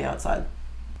clean on the outside.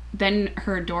 Then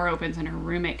her door opens and her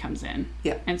roommate comes in.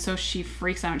 Yeah. And so she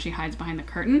freaks out and she hides behind the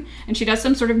curtain. And she does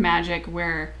some sort of magic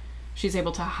where she's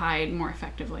able to hide more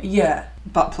effectively. Yeah.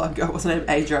 Butt plug girl, what's her name?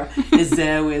 Adra, is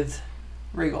there with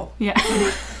Regal, Yeah.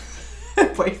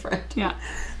 her boyfriend. Yeah.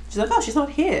 She's like, oh, she's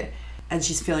not here. And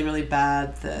she's feeling really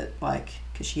bad that, like,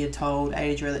 because she had told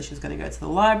Adra that she was going to go to the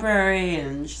library,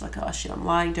 and she's like, oh shit, I'm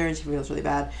lying to her, and she feels really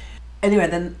bad. Anyway,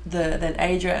 then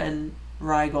Adra and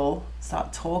Rigel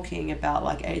start talking about,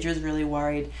 like, Adra's really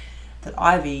worried that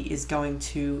Ivy is going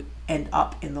to end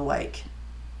up in the lake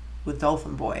with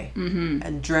Dolphin Boy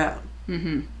and drown.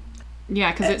 Mm-hmm.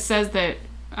 Yeah, because it says that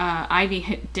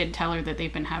Ivy did tell her that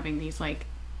they've been having these, like,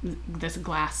 this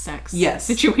glass sex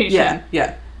situation.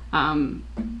 Yeah.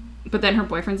 But then her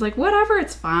boyfriend's like, whatever,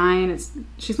 it's fine.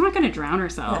 She's not going to drown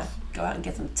herself. Go out and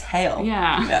get some tail.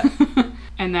 Yeah.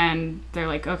 And then they're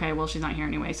like, okay, well, she's not here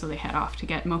anyway, so they head off to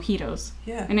get mojitos.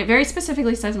 Yeah. And it very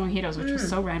specifically says mojitos, which was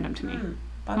so random to me.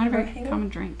 But Not a very mojito? common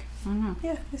drink. I don't know.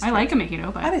 Yeah. it's I true. like a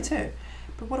mojito, but... I do too.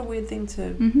 But what a weird thing to...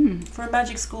 Mhm. For a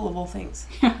magic school of all things.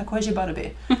 Yeah. Like, where's your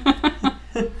butterbeer?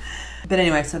 But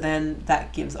anyway, so then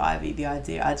that gives Ivy the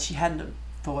idea. She hadn't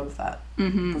thought of that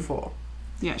Mhm. before.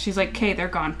 Yeah, she's like, okay, they're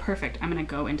gone. Perfect. I'm going to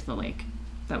go into the lake.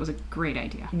 That was a great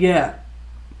idea. Yeah.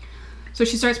 So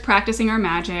she starts practicing her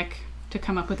magic to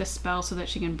come up with a spell so that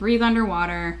she can breathe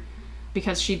underwater,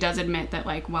 because she does admit that,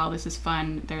 like, while this is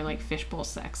fun, their, like, fishbowl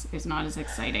sex is not as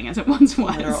exciting as it once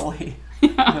was. Literally.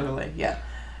 Yeah. Literally, yeah.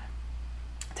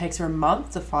 It takes her a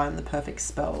month to find the perfect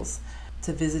spells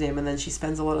to visit him, and then she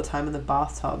spends a lot of time in the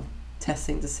bathtub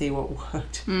testing to see what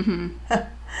worked. Mm-hmm.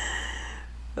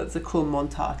 That's a cool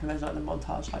montage. I can imagine like the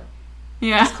montage, like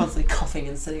Yeah. just constantly coughing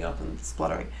and sitting up and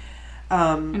spluttering.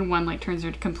 And one, like, turns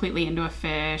her completely into a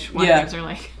fish. One Yeah. gives her,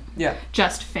 like, Yeah.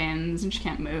 just fins and she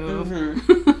can't move.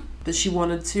 Mm-hmm. But she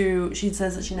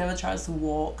says that she never tries to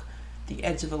walk the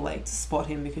edge of a lake to spot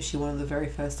him because she wanted the very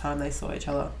first time they saw each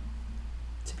other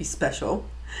to be special.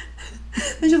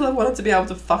 And she like, wanted to be able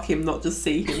to fuck him, not just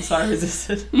see him, so I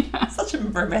resisted. Yeah. Such a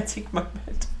romantic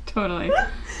moment. Totally.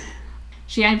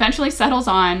 She eventually settles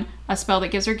on a spell that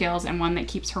gives her gills and one that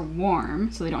keeps her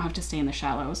warm so they don't have to stay in the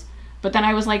shallows. But then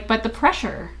I was like, but the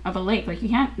pressure of a lake, like, you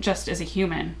can't just as a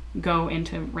human go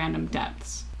into random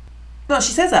depths. No,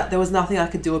 she says that. There was nothing I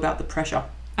could do about the pressure.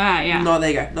 Ah, yeah. No, there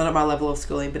you go. Not at my level of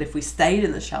schooling, but if we stayed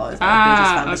in the shallows, that would be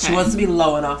just fun. But she okay. wants to be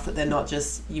low enough that they're not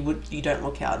just, you don't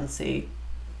look out and see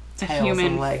A tails human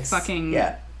and legs. fucking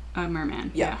Yeah. a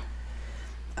merman. Yeah.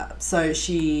 So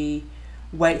she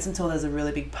waits until there's a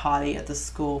really big party at the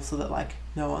school so that, like,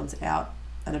 no one's out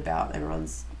and about.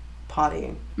 Everyone's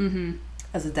partying Mm-hmm.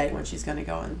 as a date when she's going to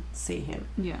go and see him.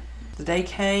 Yeah. The day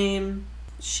came.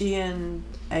 She and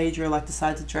Adria, like,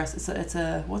 decide to dress. It's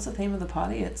a what's the theme of the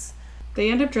party? It's They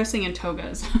end up dressing in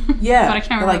togas. yeah, But I can't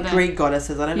they're remember like the- Greek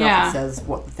goddesses. I don't know Yeah. if it says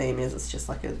what the theme is. It's just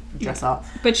like a dress up.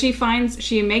 But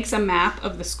she makes a map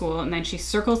of the school and then she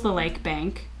circles the lake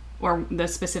bank, or the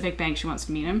specific bank she wants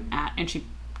to meet him at, and she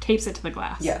tapes it to the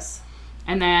glass. Yes.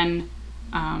 And then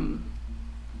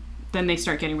they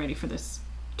start getting ready for this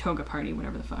toga party,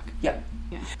 whatever the fuck. Yeah.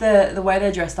 Yeah. The way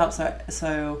they're dressed up,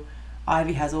 so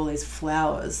Ivy has all these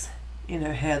flowers in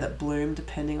her hair that bloom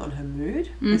depending on her mood,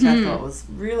 which I thought was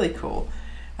really cool.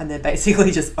 And they're basically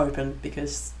just open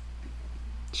because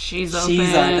She's open.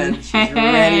 she's open. She's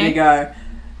ready to go.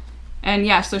 And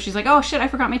yeah, so she's like, oh shit, I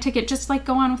forgot my ticket. Just, like,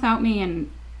 go on without me. And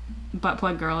Butt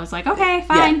Plug Girl is like, okay,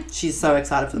 fine. Yeah, she's so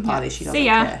excited for the party. Yeah. She See doesn't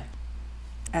ya. care.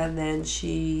 And then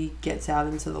she gets out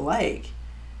into the lake.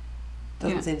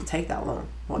 Doesn't Yeah. seem to take that long.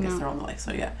 Well, I guess No. they're on the lake,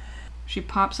 so yeah. She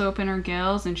pops open her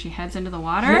gills and she heads into the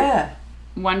water. Yeah.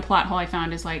 One plot hole I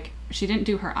found is, like, she didn't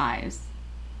do her eyes.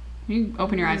 You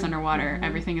open your eyes underwater,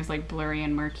 everything is, like, blurry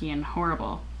and murky and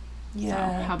horrible.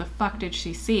 Yeah. So how the fuck did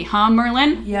she see? Huh,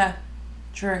 Merlin? Yeah,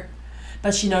 true.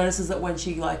 But she notices that when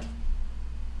she, like,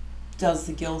 does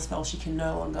the gill spell, she can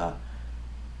no longer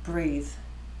breathe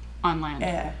On land.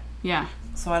 air. Yeah.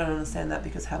 So I don't understand that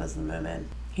because how does the merman?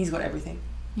 He's got everything.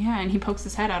 Yeah, and he pokes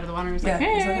his head out of the water and he's Yeah, like,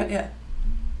 hey. he's like, yeah,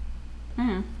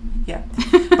 Yeah. yeah.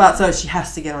 But so she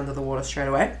has to get under the water straight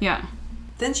away. Yeah.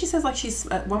 Then she says, like, she's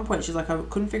at one point she's like, I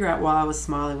couldn't figure out why I was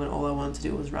smiling when all I wanted to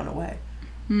do was run away.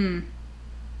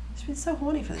 She's been so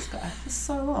horny for this guy for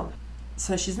so long.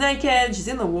 So she's naked, she's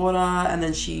in the water, and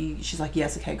then she's like,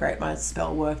 yes, okay, great, my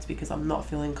spell worked because I'm not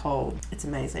feeling cold. It's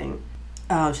amazing.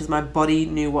 She says, my body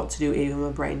knew what to do, even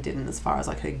my brain didn't, as far as,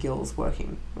 like, her gills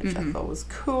working, which I thought was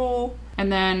cool.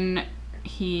 And then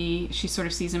she sort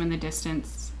of sees him in the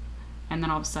distance, and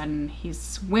then all of a sudden he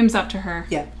swims up to her.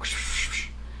 Yeah.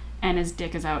 And his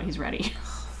dick is out, he's ready.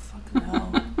 Fucking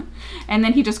hell. And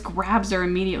then he just grabs her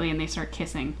immediately and they start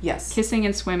kissing. Yes. Kissing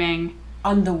and swimming.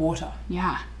 Underwater.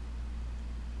 Yeah.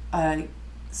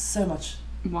 So much.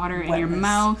 Water in your Wetness.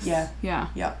 mouth. Yeah. Yeah.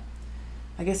 Yeah.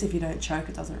 I guess if you don't choke,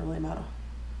 it doesn't really matter.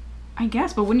 I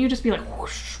guess, but wouldn't you just be like,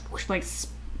 whoosh, whoosh, like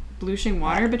splooshing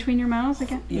water between your mouths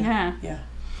again? Yeah. Yeah.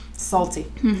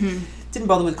 Salty. Didn't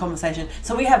bother with conversation.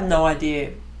 So we have no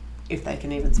idea if they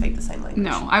can even speak the same language.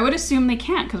 No, I would assume they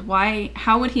can't, because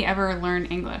how would he ever learn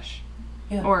English?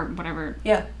 Yeah. Or whatever.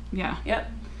 Yeah. Yeah. Yeah.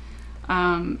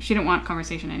 She didn't want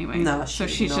conversation anyway. No, so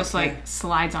she she's did not, just, like, yeah.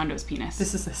 slides onto his penis.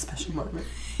 This is a special moment.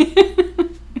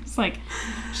 It's like,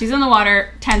 she's in the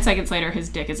water, 10 seconds later, his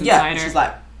dick is inside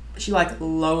her. She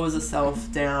lowers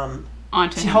herself down.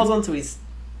 Onto She him. holds onto his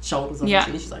shoulders. Yeah.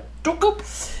 And she's like, doop,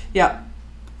 doop. Yeah.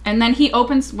 And then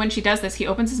when she does this, he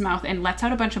opens his mouth and lets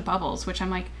out a bunch of bubbles, which I'm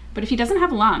like, but if he doesn't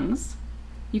have lungs,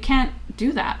 you can't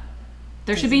do that.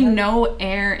 There should be no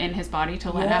air in his body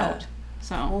to let Yeah. out.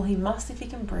 So Well, he must if he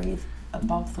can breathe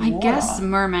above the I water. guess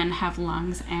mermen have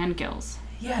lungs and gills.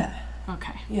 Yeah.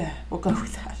 Okay. Yeah, we'll go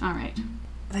with that. All right.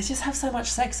 They just have so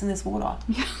much sex in this water,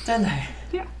 Yeah. don't they?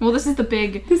 Yeah. Well, this is the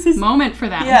big is- moment for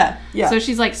them. Yeah, yeah. So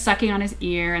she's like sucking on his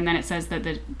ear, and then it says that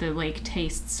the lake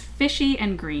tastes fishy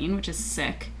and green, which is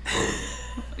sick.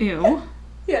 Ew.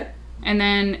 Yeah. And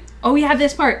then, oh yeah,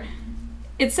 this part.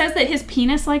 It says that his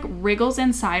penis like wriggles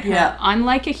inside her, Yeah.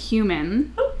 unlike a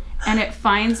human, and it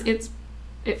finds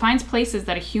places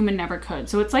that a human never could.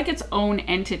 So it's like its own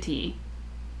entity.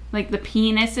 Like the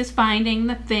penis is finding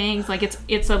the things. Like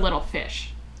it's a little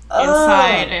fish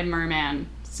inside a merman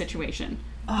situation.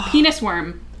 Penis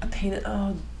worm. A penis.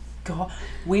 Oh, God.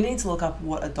 We need to look up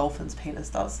what a dolphin's penis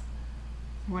does.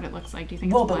 What it looks like? Do you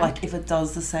think Well, it's but black? like if it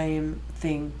does the same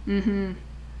thing.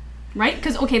 Right?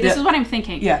 Because okay, this Yeah. is what I'm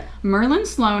thinking. Yeah. Merlin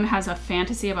Sloan has a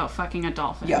fantasy about fucking a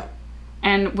dolphin. Yeah.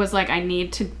 And was like, I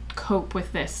need to cope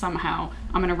with this somehow.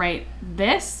 I'm gonna write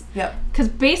this. Yeah. Because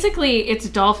basically, it's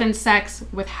dolphin sex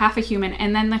with half a human,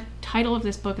 and then the title of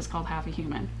this book is called Half a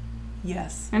Human.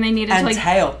 Yes. And they needed And to like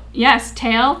tail. yes,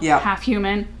 tail, Yeah. half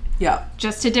human, Yeah.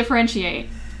 just to differentiate.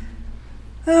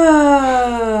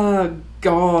 Oh,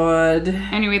 God.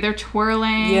 Anyway, they're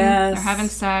twirling. Yes. They're having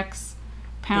sex,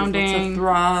 There's pounding.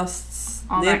 lots of thrusts,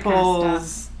 all that kind of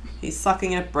nipples. He's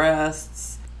sucking at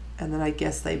breasts. And then I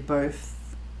guess they both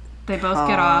They both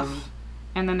get off, come.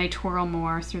 and then they twirl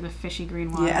more through the fishy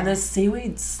green water. Yeah, and there's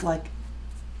seaweeds like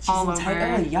she's All in over,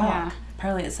 yuck. yeah.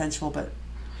 Apparently it's sensual, but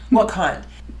what kind?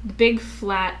 big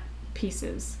flat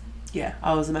pieces. Yeah,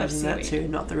 I was imagining that seaweed. too,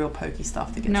 not the real pokey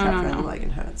stuff that gets No, trapped no, around no. the leg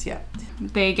and hurts. Yeah.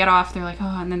 They get off, they're like,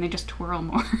 oh, and then they just twirl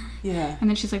more. Yeah. And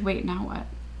then she's like, wait, now what?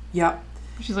 Yep.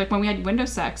 She's like, when we had window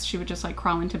sex, she would just like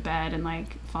crawl into bed and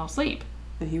like fall asleep.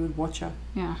 And he would watch her.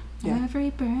 Yeah. Yeah. Every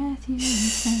breath you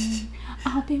say,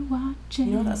 I'll be watching.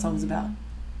 You know what that song's about?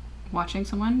 Watching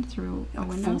someone through a Like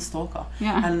window. full stalker.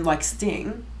 Yeah. And like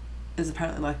Sting is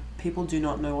apparently like people do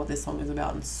not know what this song is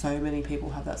about, and so many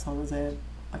people have that song as their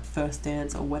like first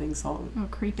dance or wedding song. Oh,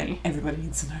 And creepy. everybody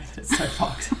needs to know that it's so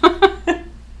fucked.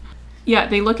 Yeah,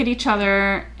 they look at each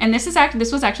other, and this was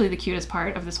actually the cutest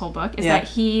part of this whole book is Yeah. that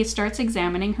he starts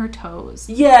examining her toes,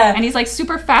 Yeah. and he's like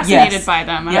super fascinated Yes. by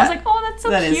them, and Yeah. I was like, oh, that's so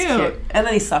That is cute. And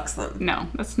then he sucks them. No,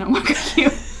 that's no longer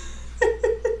cute.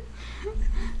 I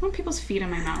want people's feet in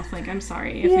my mouth. Like, I'm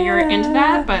sorry if you're into Yeah.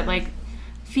 that, but like,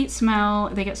 feet smell.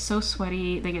 They get so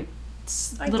sweaty. They get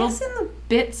I little guess in the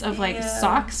bits of like Yeah.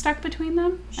 socks stuck between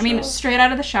them. I mean, Sure. straight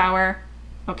out of the shower.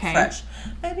 Okay. fresh.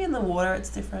 Maybe in the water it's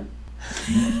different.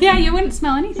 Yeah, you wouldn't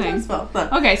smell As anything. well. No.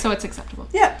 Okay, so it's acceptable.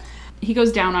 Yeah. He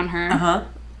goes down on her, Uh-huh.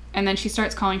 and then she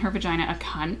starts calling her vagina a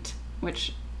cunt,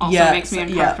 which also Yeah, makes me so-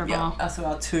 uncomfortable. Yeah. That's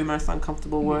our two most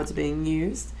uncomfortable words being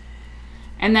used.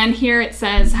 And then here it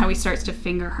says how he starts to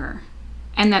finger her,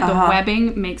 and that the Uh-huh.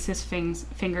 webbing makes his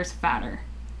fingers fatter.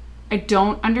 I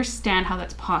don't understand how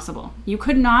that's possible. You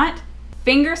could not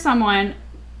finger someone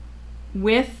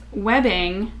with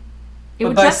webbing. It We're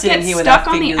would both just get sitting here with stuck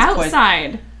our on the fingers pointed-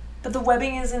 outside. But the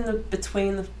webbing is in the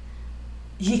between the.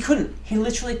 He couldn't. He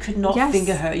literally could not Yes.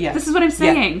 finger her. Yeah. This is what I'm Yeah.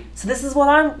 saying. So this is what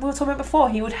we were talking about before.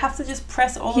 He would have to just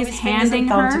press all He's of his fingers handing and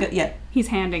thumb her? together. Yeah. He's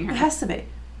handing her. It has to be.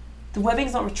 The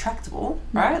webbing's not retractable,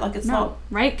 right? Like it's No, not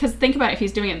right? Because think about it. If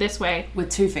he's doing it this way, with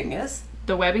two fingers.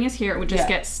 the webbing is here. It would just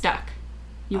Yeah. get stuck.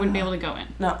 You wouldn't be able to go in.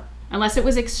 No. Unless it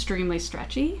was extremely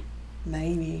stretchy.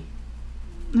 Maybe.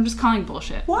 I'm just calling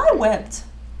bullshit. Why webbed?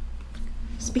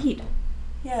 Speed.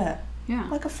 Yeah. Yeah.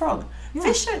 Like a frog. Yeah.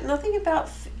 Fish don't nothing about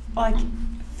like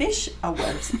fish are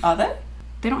webbed, are they?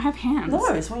 They don't have hands. No,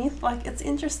 it's when you like it's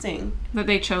interesting That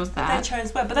they chose that that. they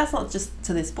chose web, but that's not just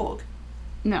to this book.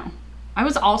 No. I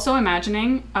was also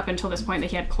imagining up until this point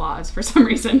that he had claws for some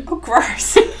reason. Oh,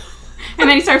 gross. And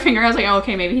then he started fingering. I was like, oh,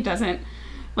 okay, maybe he doesn't.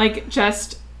 Like,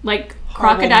 just like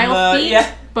crocodile Horrible, feet,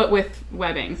 yeah. but with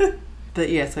webbing. But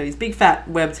yeah, so his big fat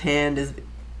webbed hand is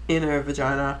in her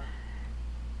vagina.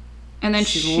 And then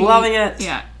She's she loving it.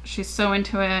 Yeah, she's so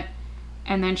into it.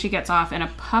 And then she gets off, and a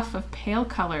puff of pale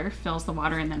color fills the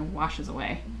water and then washes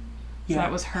away. So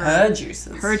that was her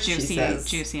juices. her she juicy says.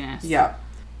 juiciness. Yeah.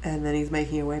 And then he's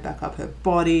making her way back up her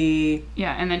body.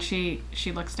 Yeah, and then she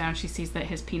looks down. She sees that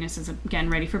his penis is again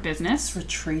ready for business. It's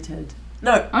retreated.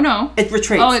 No, Oh no! it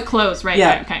retreats. Oh, it closed. Right.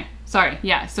 Yeah. Right, okay. Sorry.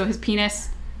 Yeah. So his penis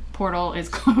portal is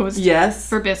closed. Yes.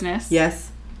 For business.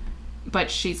 Yes. But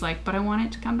she's like, but I want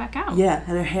it to come back out. Yeah,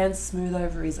 and her hands smooth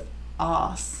over his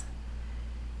ass.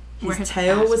 Where His his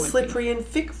tail ass was would slippery and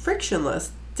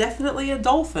frictionless. Definitely a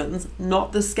dolphin's,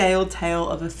 not the scaled tail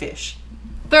of a fish.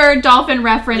 Third dolphin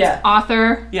reference, Yeah.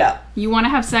 author. Yeah. You want to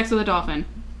have sex with a dolphin.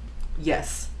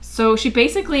 Yes. So she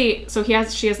basically, she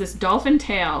has this dolphin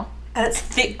tail. And it's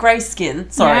thick grey skin.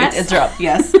 Sorry Yes. to interrupt.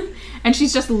 Yes. And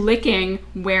she's just licking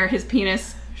where his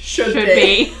penis should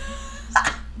be.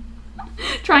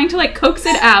 Trying to like coax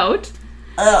it out.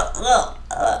 And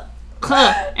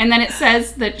then it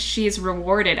says that she's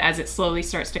rewarded as it slowly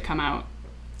starts to come out.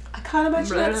 I can't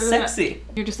imagine that's sexy.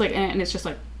 You're just like, and it's just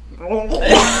like.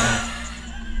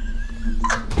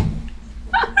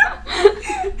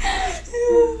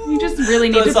 You just really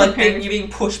need to It's like prepare. you're being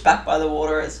pushed back by the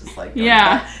water. It's just like going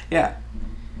Yeah. back.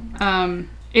 Yeah.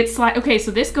 It's like, okay,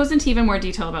 so this goes into even more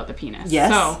detail about the penis.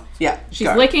 Yes. So yeah. she's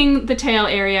go. licking the tail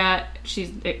area.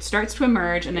 It starts to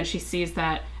emerge, and then she sees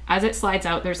that as it slides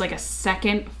out, there's like a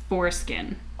second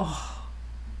foreskin.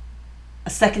 A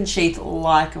second sheath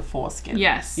like a foreskin.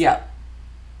 Yes. Yeah.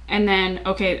 And then,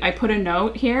 okay, I put a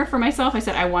note here for myself. I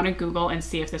said I want to Google and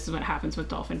see if this is what happens with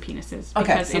dolphin penises.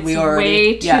 Okay, Because so it's we already-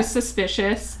 way too yeah.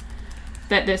 suspicious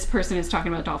that this person is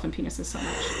talking about dolphin penises so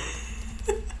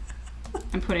much.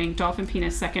 I'm putting dolphin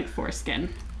penis second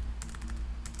foreskin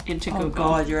into Oh Google.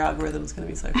 god, your algorithm's gonna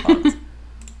be so fucked.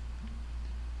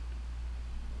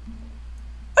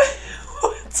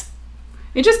 What?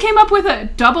 It just came up with a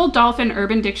double dolphin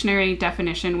Urban Dictionary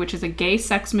definition, which is a gay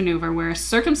sex maneuver where a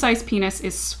circumcised penis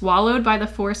is swallowed by the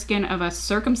foreskin of a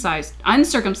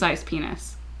uncircumcised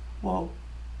penis. Whoa.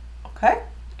 Okay.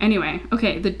 Anyway,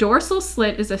 okay, the dorsal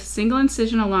slit is a single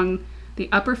incision along the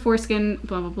upper foreskin,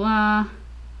 blah, blah, blah.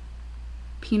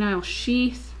 Penile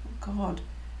sheath. God.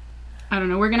 I don't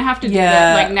know. We're going to have to do Yeah.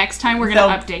 that. Like, next time we're going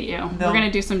They'll- to update you. We're they'll- going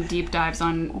to do some deep dives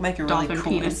on We'll make a really dolphin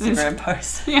cool penises. Instagram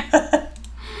post.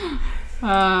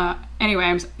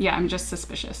 Anyway, I'm just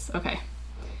suspicious. Okay.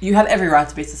 You have every right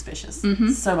to be suspicious. Mm-hmm.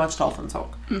 So much dolphin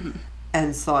talk.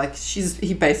 And so like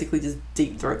he basically just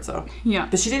deep throats her. Yeah.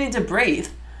 But she didn't need to breathe.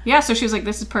 Yeah, so she was like,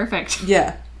 this is perfect.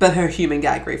 Yeah. But her human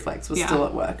gag reflex was Yeah. still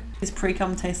at work. His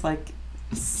pre-cum tastes like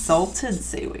salted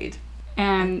seaweed.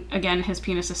 And again, his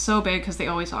penis is so big because they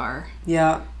always are.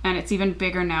 Yeah. And it's even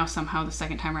bigger now somehow the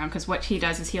second time around because what he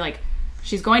does is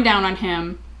she's going down on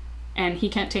him and he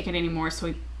can't take it anymore, so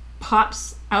he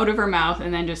pops out of her mouth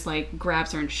and then just like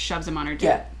grabs her and shoves him on her dick.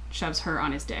 Yeah. Shoves her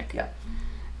on his dick. Yeah.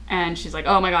 And she's like,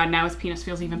 oh my god, now his penis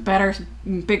feels even better,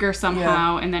 bigger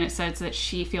somehow. And then it says that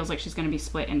she feels like she's going to be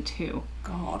split in two.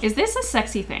 God. Is this a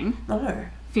sexy thing? No.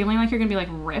 Feeling like you're going to be like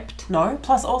ripped? No.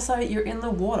 Plus also you're in the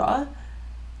water.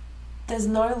 There's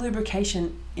no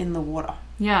lubrication in the water.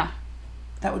 Yeah.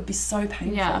 That would be so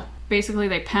painful. Yeah. Basically,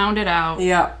 they pound it out,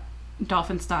 Yeah.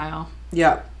 dolphin style.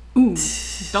 Yeah. Ooh,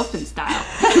 dolphin style.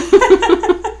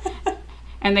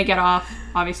 And they get off,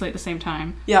 obviously, at the same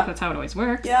time. Yeah. That's how it always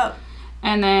works. Yeah.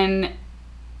 And then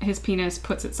his penis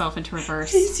puts itself into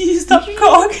reverse. He's used up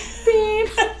cock. Beep,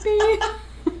 beep.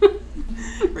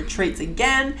 Retreats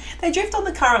again. They drift on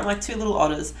the current like two little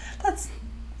otters. That's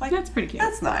That's pretty cute.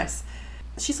 That's nice.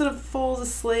 She sort of falls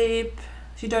asleep.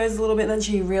 She dozes a little bit, then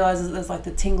she realizes that there's like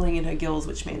the tingling in her gills,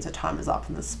 which means her time is up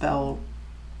and the spell.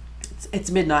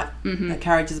 It's midnight. Her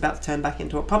carriage is about to turn back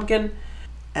into a pumpkin,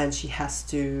 and she has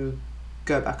to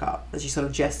go back up. And she sort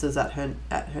of gestures at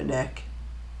her neck,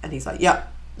 and he's like,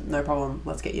 "Yep, no problem.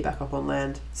 Let's get you back up on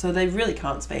land." So they really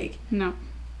can't speak. No.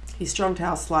 His strong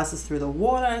tail slices through the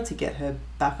water to get her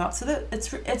back up. So that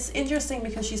it's interesting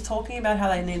because she's talking about how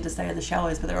they need to stay in the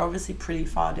shallows, but they're obviously pretty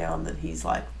far down. That he's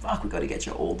like, "Fuck, we got to get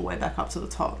you all the way back up to the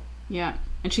top." Yeah.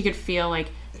 And she could feel like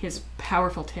his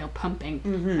powerful tail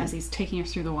pumping as he's taking her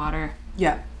through the water.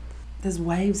 Yeah, there's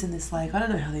waves in this lake. I don't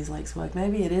know how these lakes work.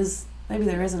 Maybe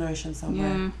there is an ocean somewhere.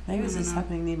 Yeah, Maybe I it's don't just know.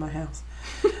 happening near my house.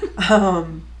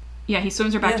 Yeah, he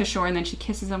swims her back Yeah. to shore and then she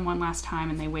kisses him one last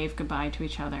time and they wave goodbye to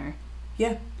each other.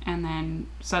 Yeah. And then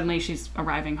suddenly she's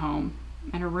arriving home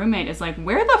and her roommate is like,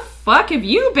 where the fuck have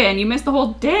you been? You missed the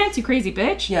whole dance, you crazy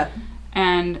bitch. Yeah.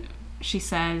 And she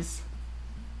says,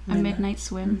 a Midnight. midnight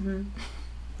swim.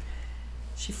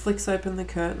 She flicks open the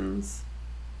curtains.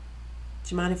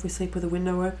 Do you mind if we sleep with the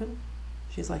window open?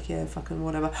 She's like, yeah, fucking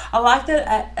whatever. I like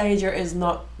that Asia is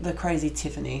not the crazy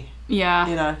Tiffany. Yeah.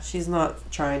 You know, she's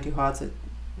not trying too hard to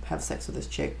have sex with this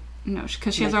chick. No,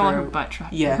 because she has Make all her- her butt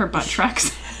trucks. Yeah. Her butt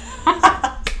trucks.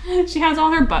 She has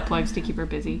all her butt plugs to keep her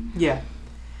busy. Yeah.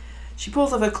 She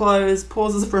pulls off her clothes,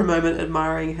 pauses for a moment,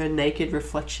 admiring her naked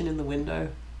reflection in the window.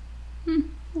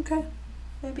 Okay.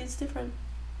 Maybe it's different.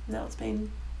 Now it's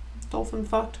been dolphin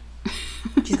fucked.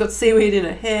 She's got seaweed in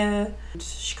her hair.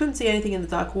 She couldn't see anything in the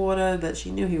dark water, but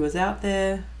she knew he was out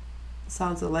there. The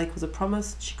silence of the lake was a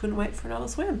promise. She couldn't wait for another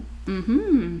swim.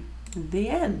 Mm-hmm. The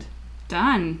end.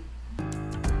 Done.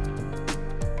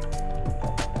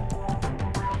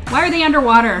 Why are they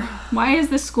underwater? Why is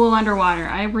this school underwater?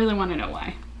 I really want to know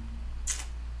why.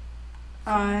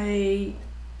 I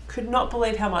Could not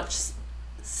believe how much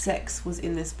sex was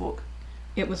in this book.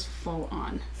 It was full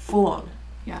on. Full on.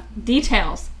 Yeah.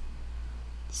 Details.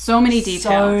 So many details.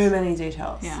 So many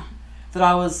details. Yeah. That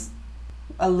I was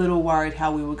a little worried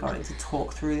how we were going to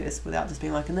talk through this without just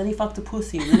being like, and then he fucked a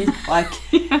pussy, and then he's like,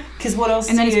 because what else?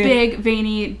 And then do his you... big,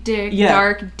 veiny dick,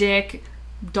 dark dick,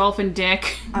 dolphin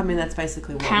dick. I mean, that's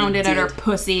basically what pounded we at did. her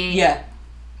pussy. Yeah.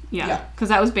 Yeah. Because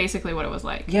that was basically what it was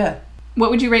like. Yeah.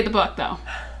 What would you rate the book, though?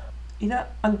 You know,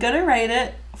 I'm going to rate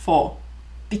it 4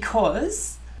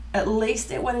 because at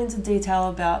least it went into detail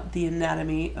about the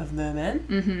anatomy of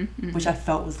mermen, which I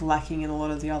felt was lacking in a lot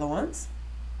of the other ones.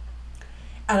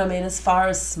 And I mean, as far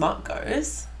as smut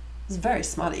goes, it's very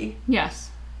smutty. Yes,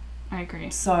 I agree.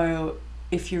 So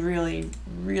if you're really,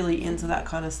 really into that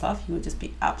kind of stuff, you would just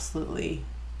be absolutely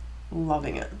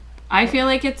loving it. I feel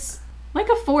like it's like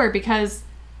a 4 because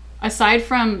aside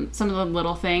from some of the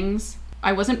little things,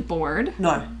 I wasn't bored.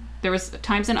 No. There was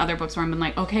times in other books where I'm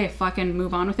like, okay, fucking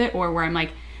move on with it, or where I'm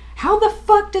like, how the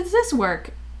fuck does this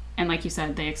work? And like you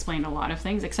said, they explained a lot of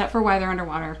things, except for why they're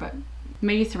underwater, but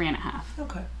maybe 3.5.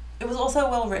 Okay. It was also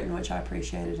well written, which I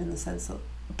appreciated in the sense that...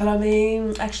 But I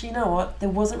mean, actually, you know what? There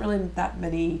wasn't really that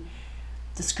many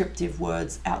descriptive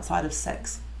words outside of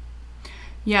sex.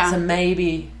 Yeah. So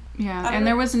maybe... Yeah, and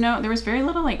there was very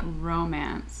little, like,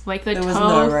 romance. Like, the there was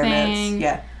toe no romance. thing,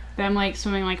 Yeah. them, like,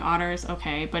 swimming like otters,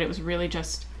 okay, but it was really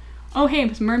just, oh, hey,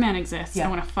 this merman exists, I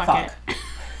want to fuck it.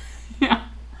 Yeah.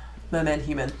 Merman,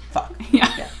 human, fuck.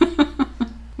 Yeah.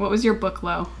 What was your book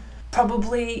low?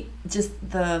 Probably just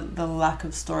the lack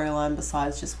of storyline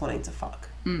besides just wanting to fuck.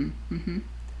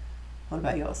 What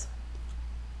about yours?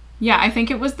 Yeah, I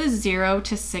think it was the 0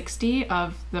 to 60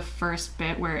 of the first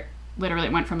bit where literally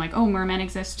it went from like, oh, mermen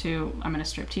exist to I'm going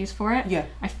to striptease for it. Yeah.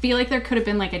 I feel like there could have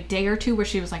been like a day or two where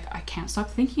she was like, I can't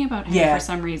stop thinking about him for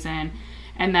some reason.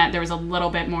 And that there was a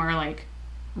little bit more like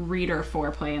reader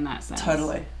foreplay in that sense.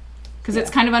 Totally. Because it's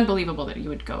kind of unbelievable that you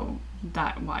would go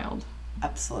that wild.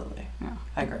 Absolutely. Yeah.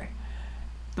 I agree.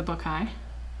 The book high?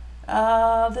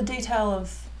 The detail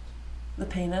of the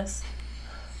penis.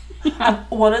 I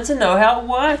wanted to know how it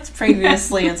worked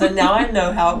previously, and so now I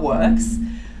know how it works.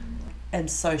 I'm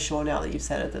so sure now that you've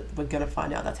said it that we're going to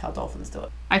find out that's how dolphins do it.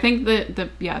 I think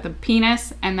the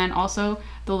penis, and then also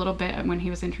the little bit when he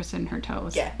was interested in her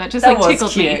toes. Yeah. That just like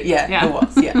tickled cute. me. Yeah, it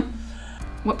was, yeah.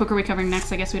 What book are we covering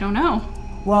next? I guess we don't know.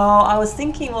 Well, I was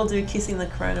thinking we'll do Kissing the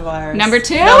Coronavirus. Number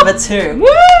 2? Number 2. Woo!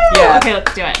 Yeah. Okay,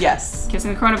 let's do it. Yes.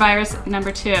 Kissing the Coronavirus,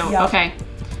 number 2. Yep. Okay.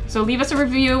 So leave us a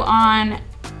review on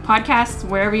podcasts,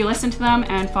 wherever you listen to them,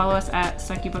 and follow us at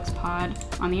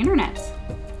SuckyBooksPod on the internet.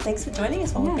 Thanks for joining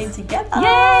us while we've been together.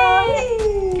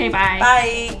 Yay! Okay, bye.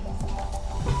 Bye.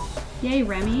 Yay,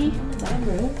 Remy. Damn,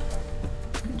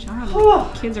 Good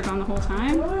job. Kids are gone the whole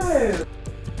time. No.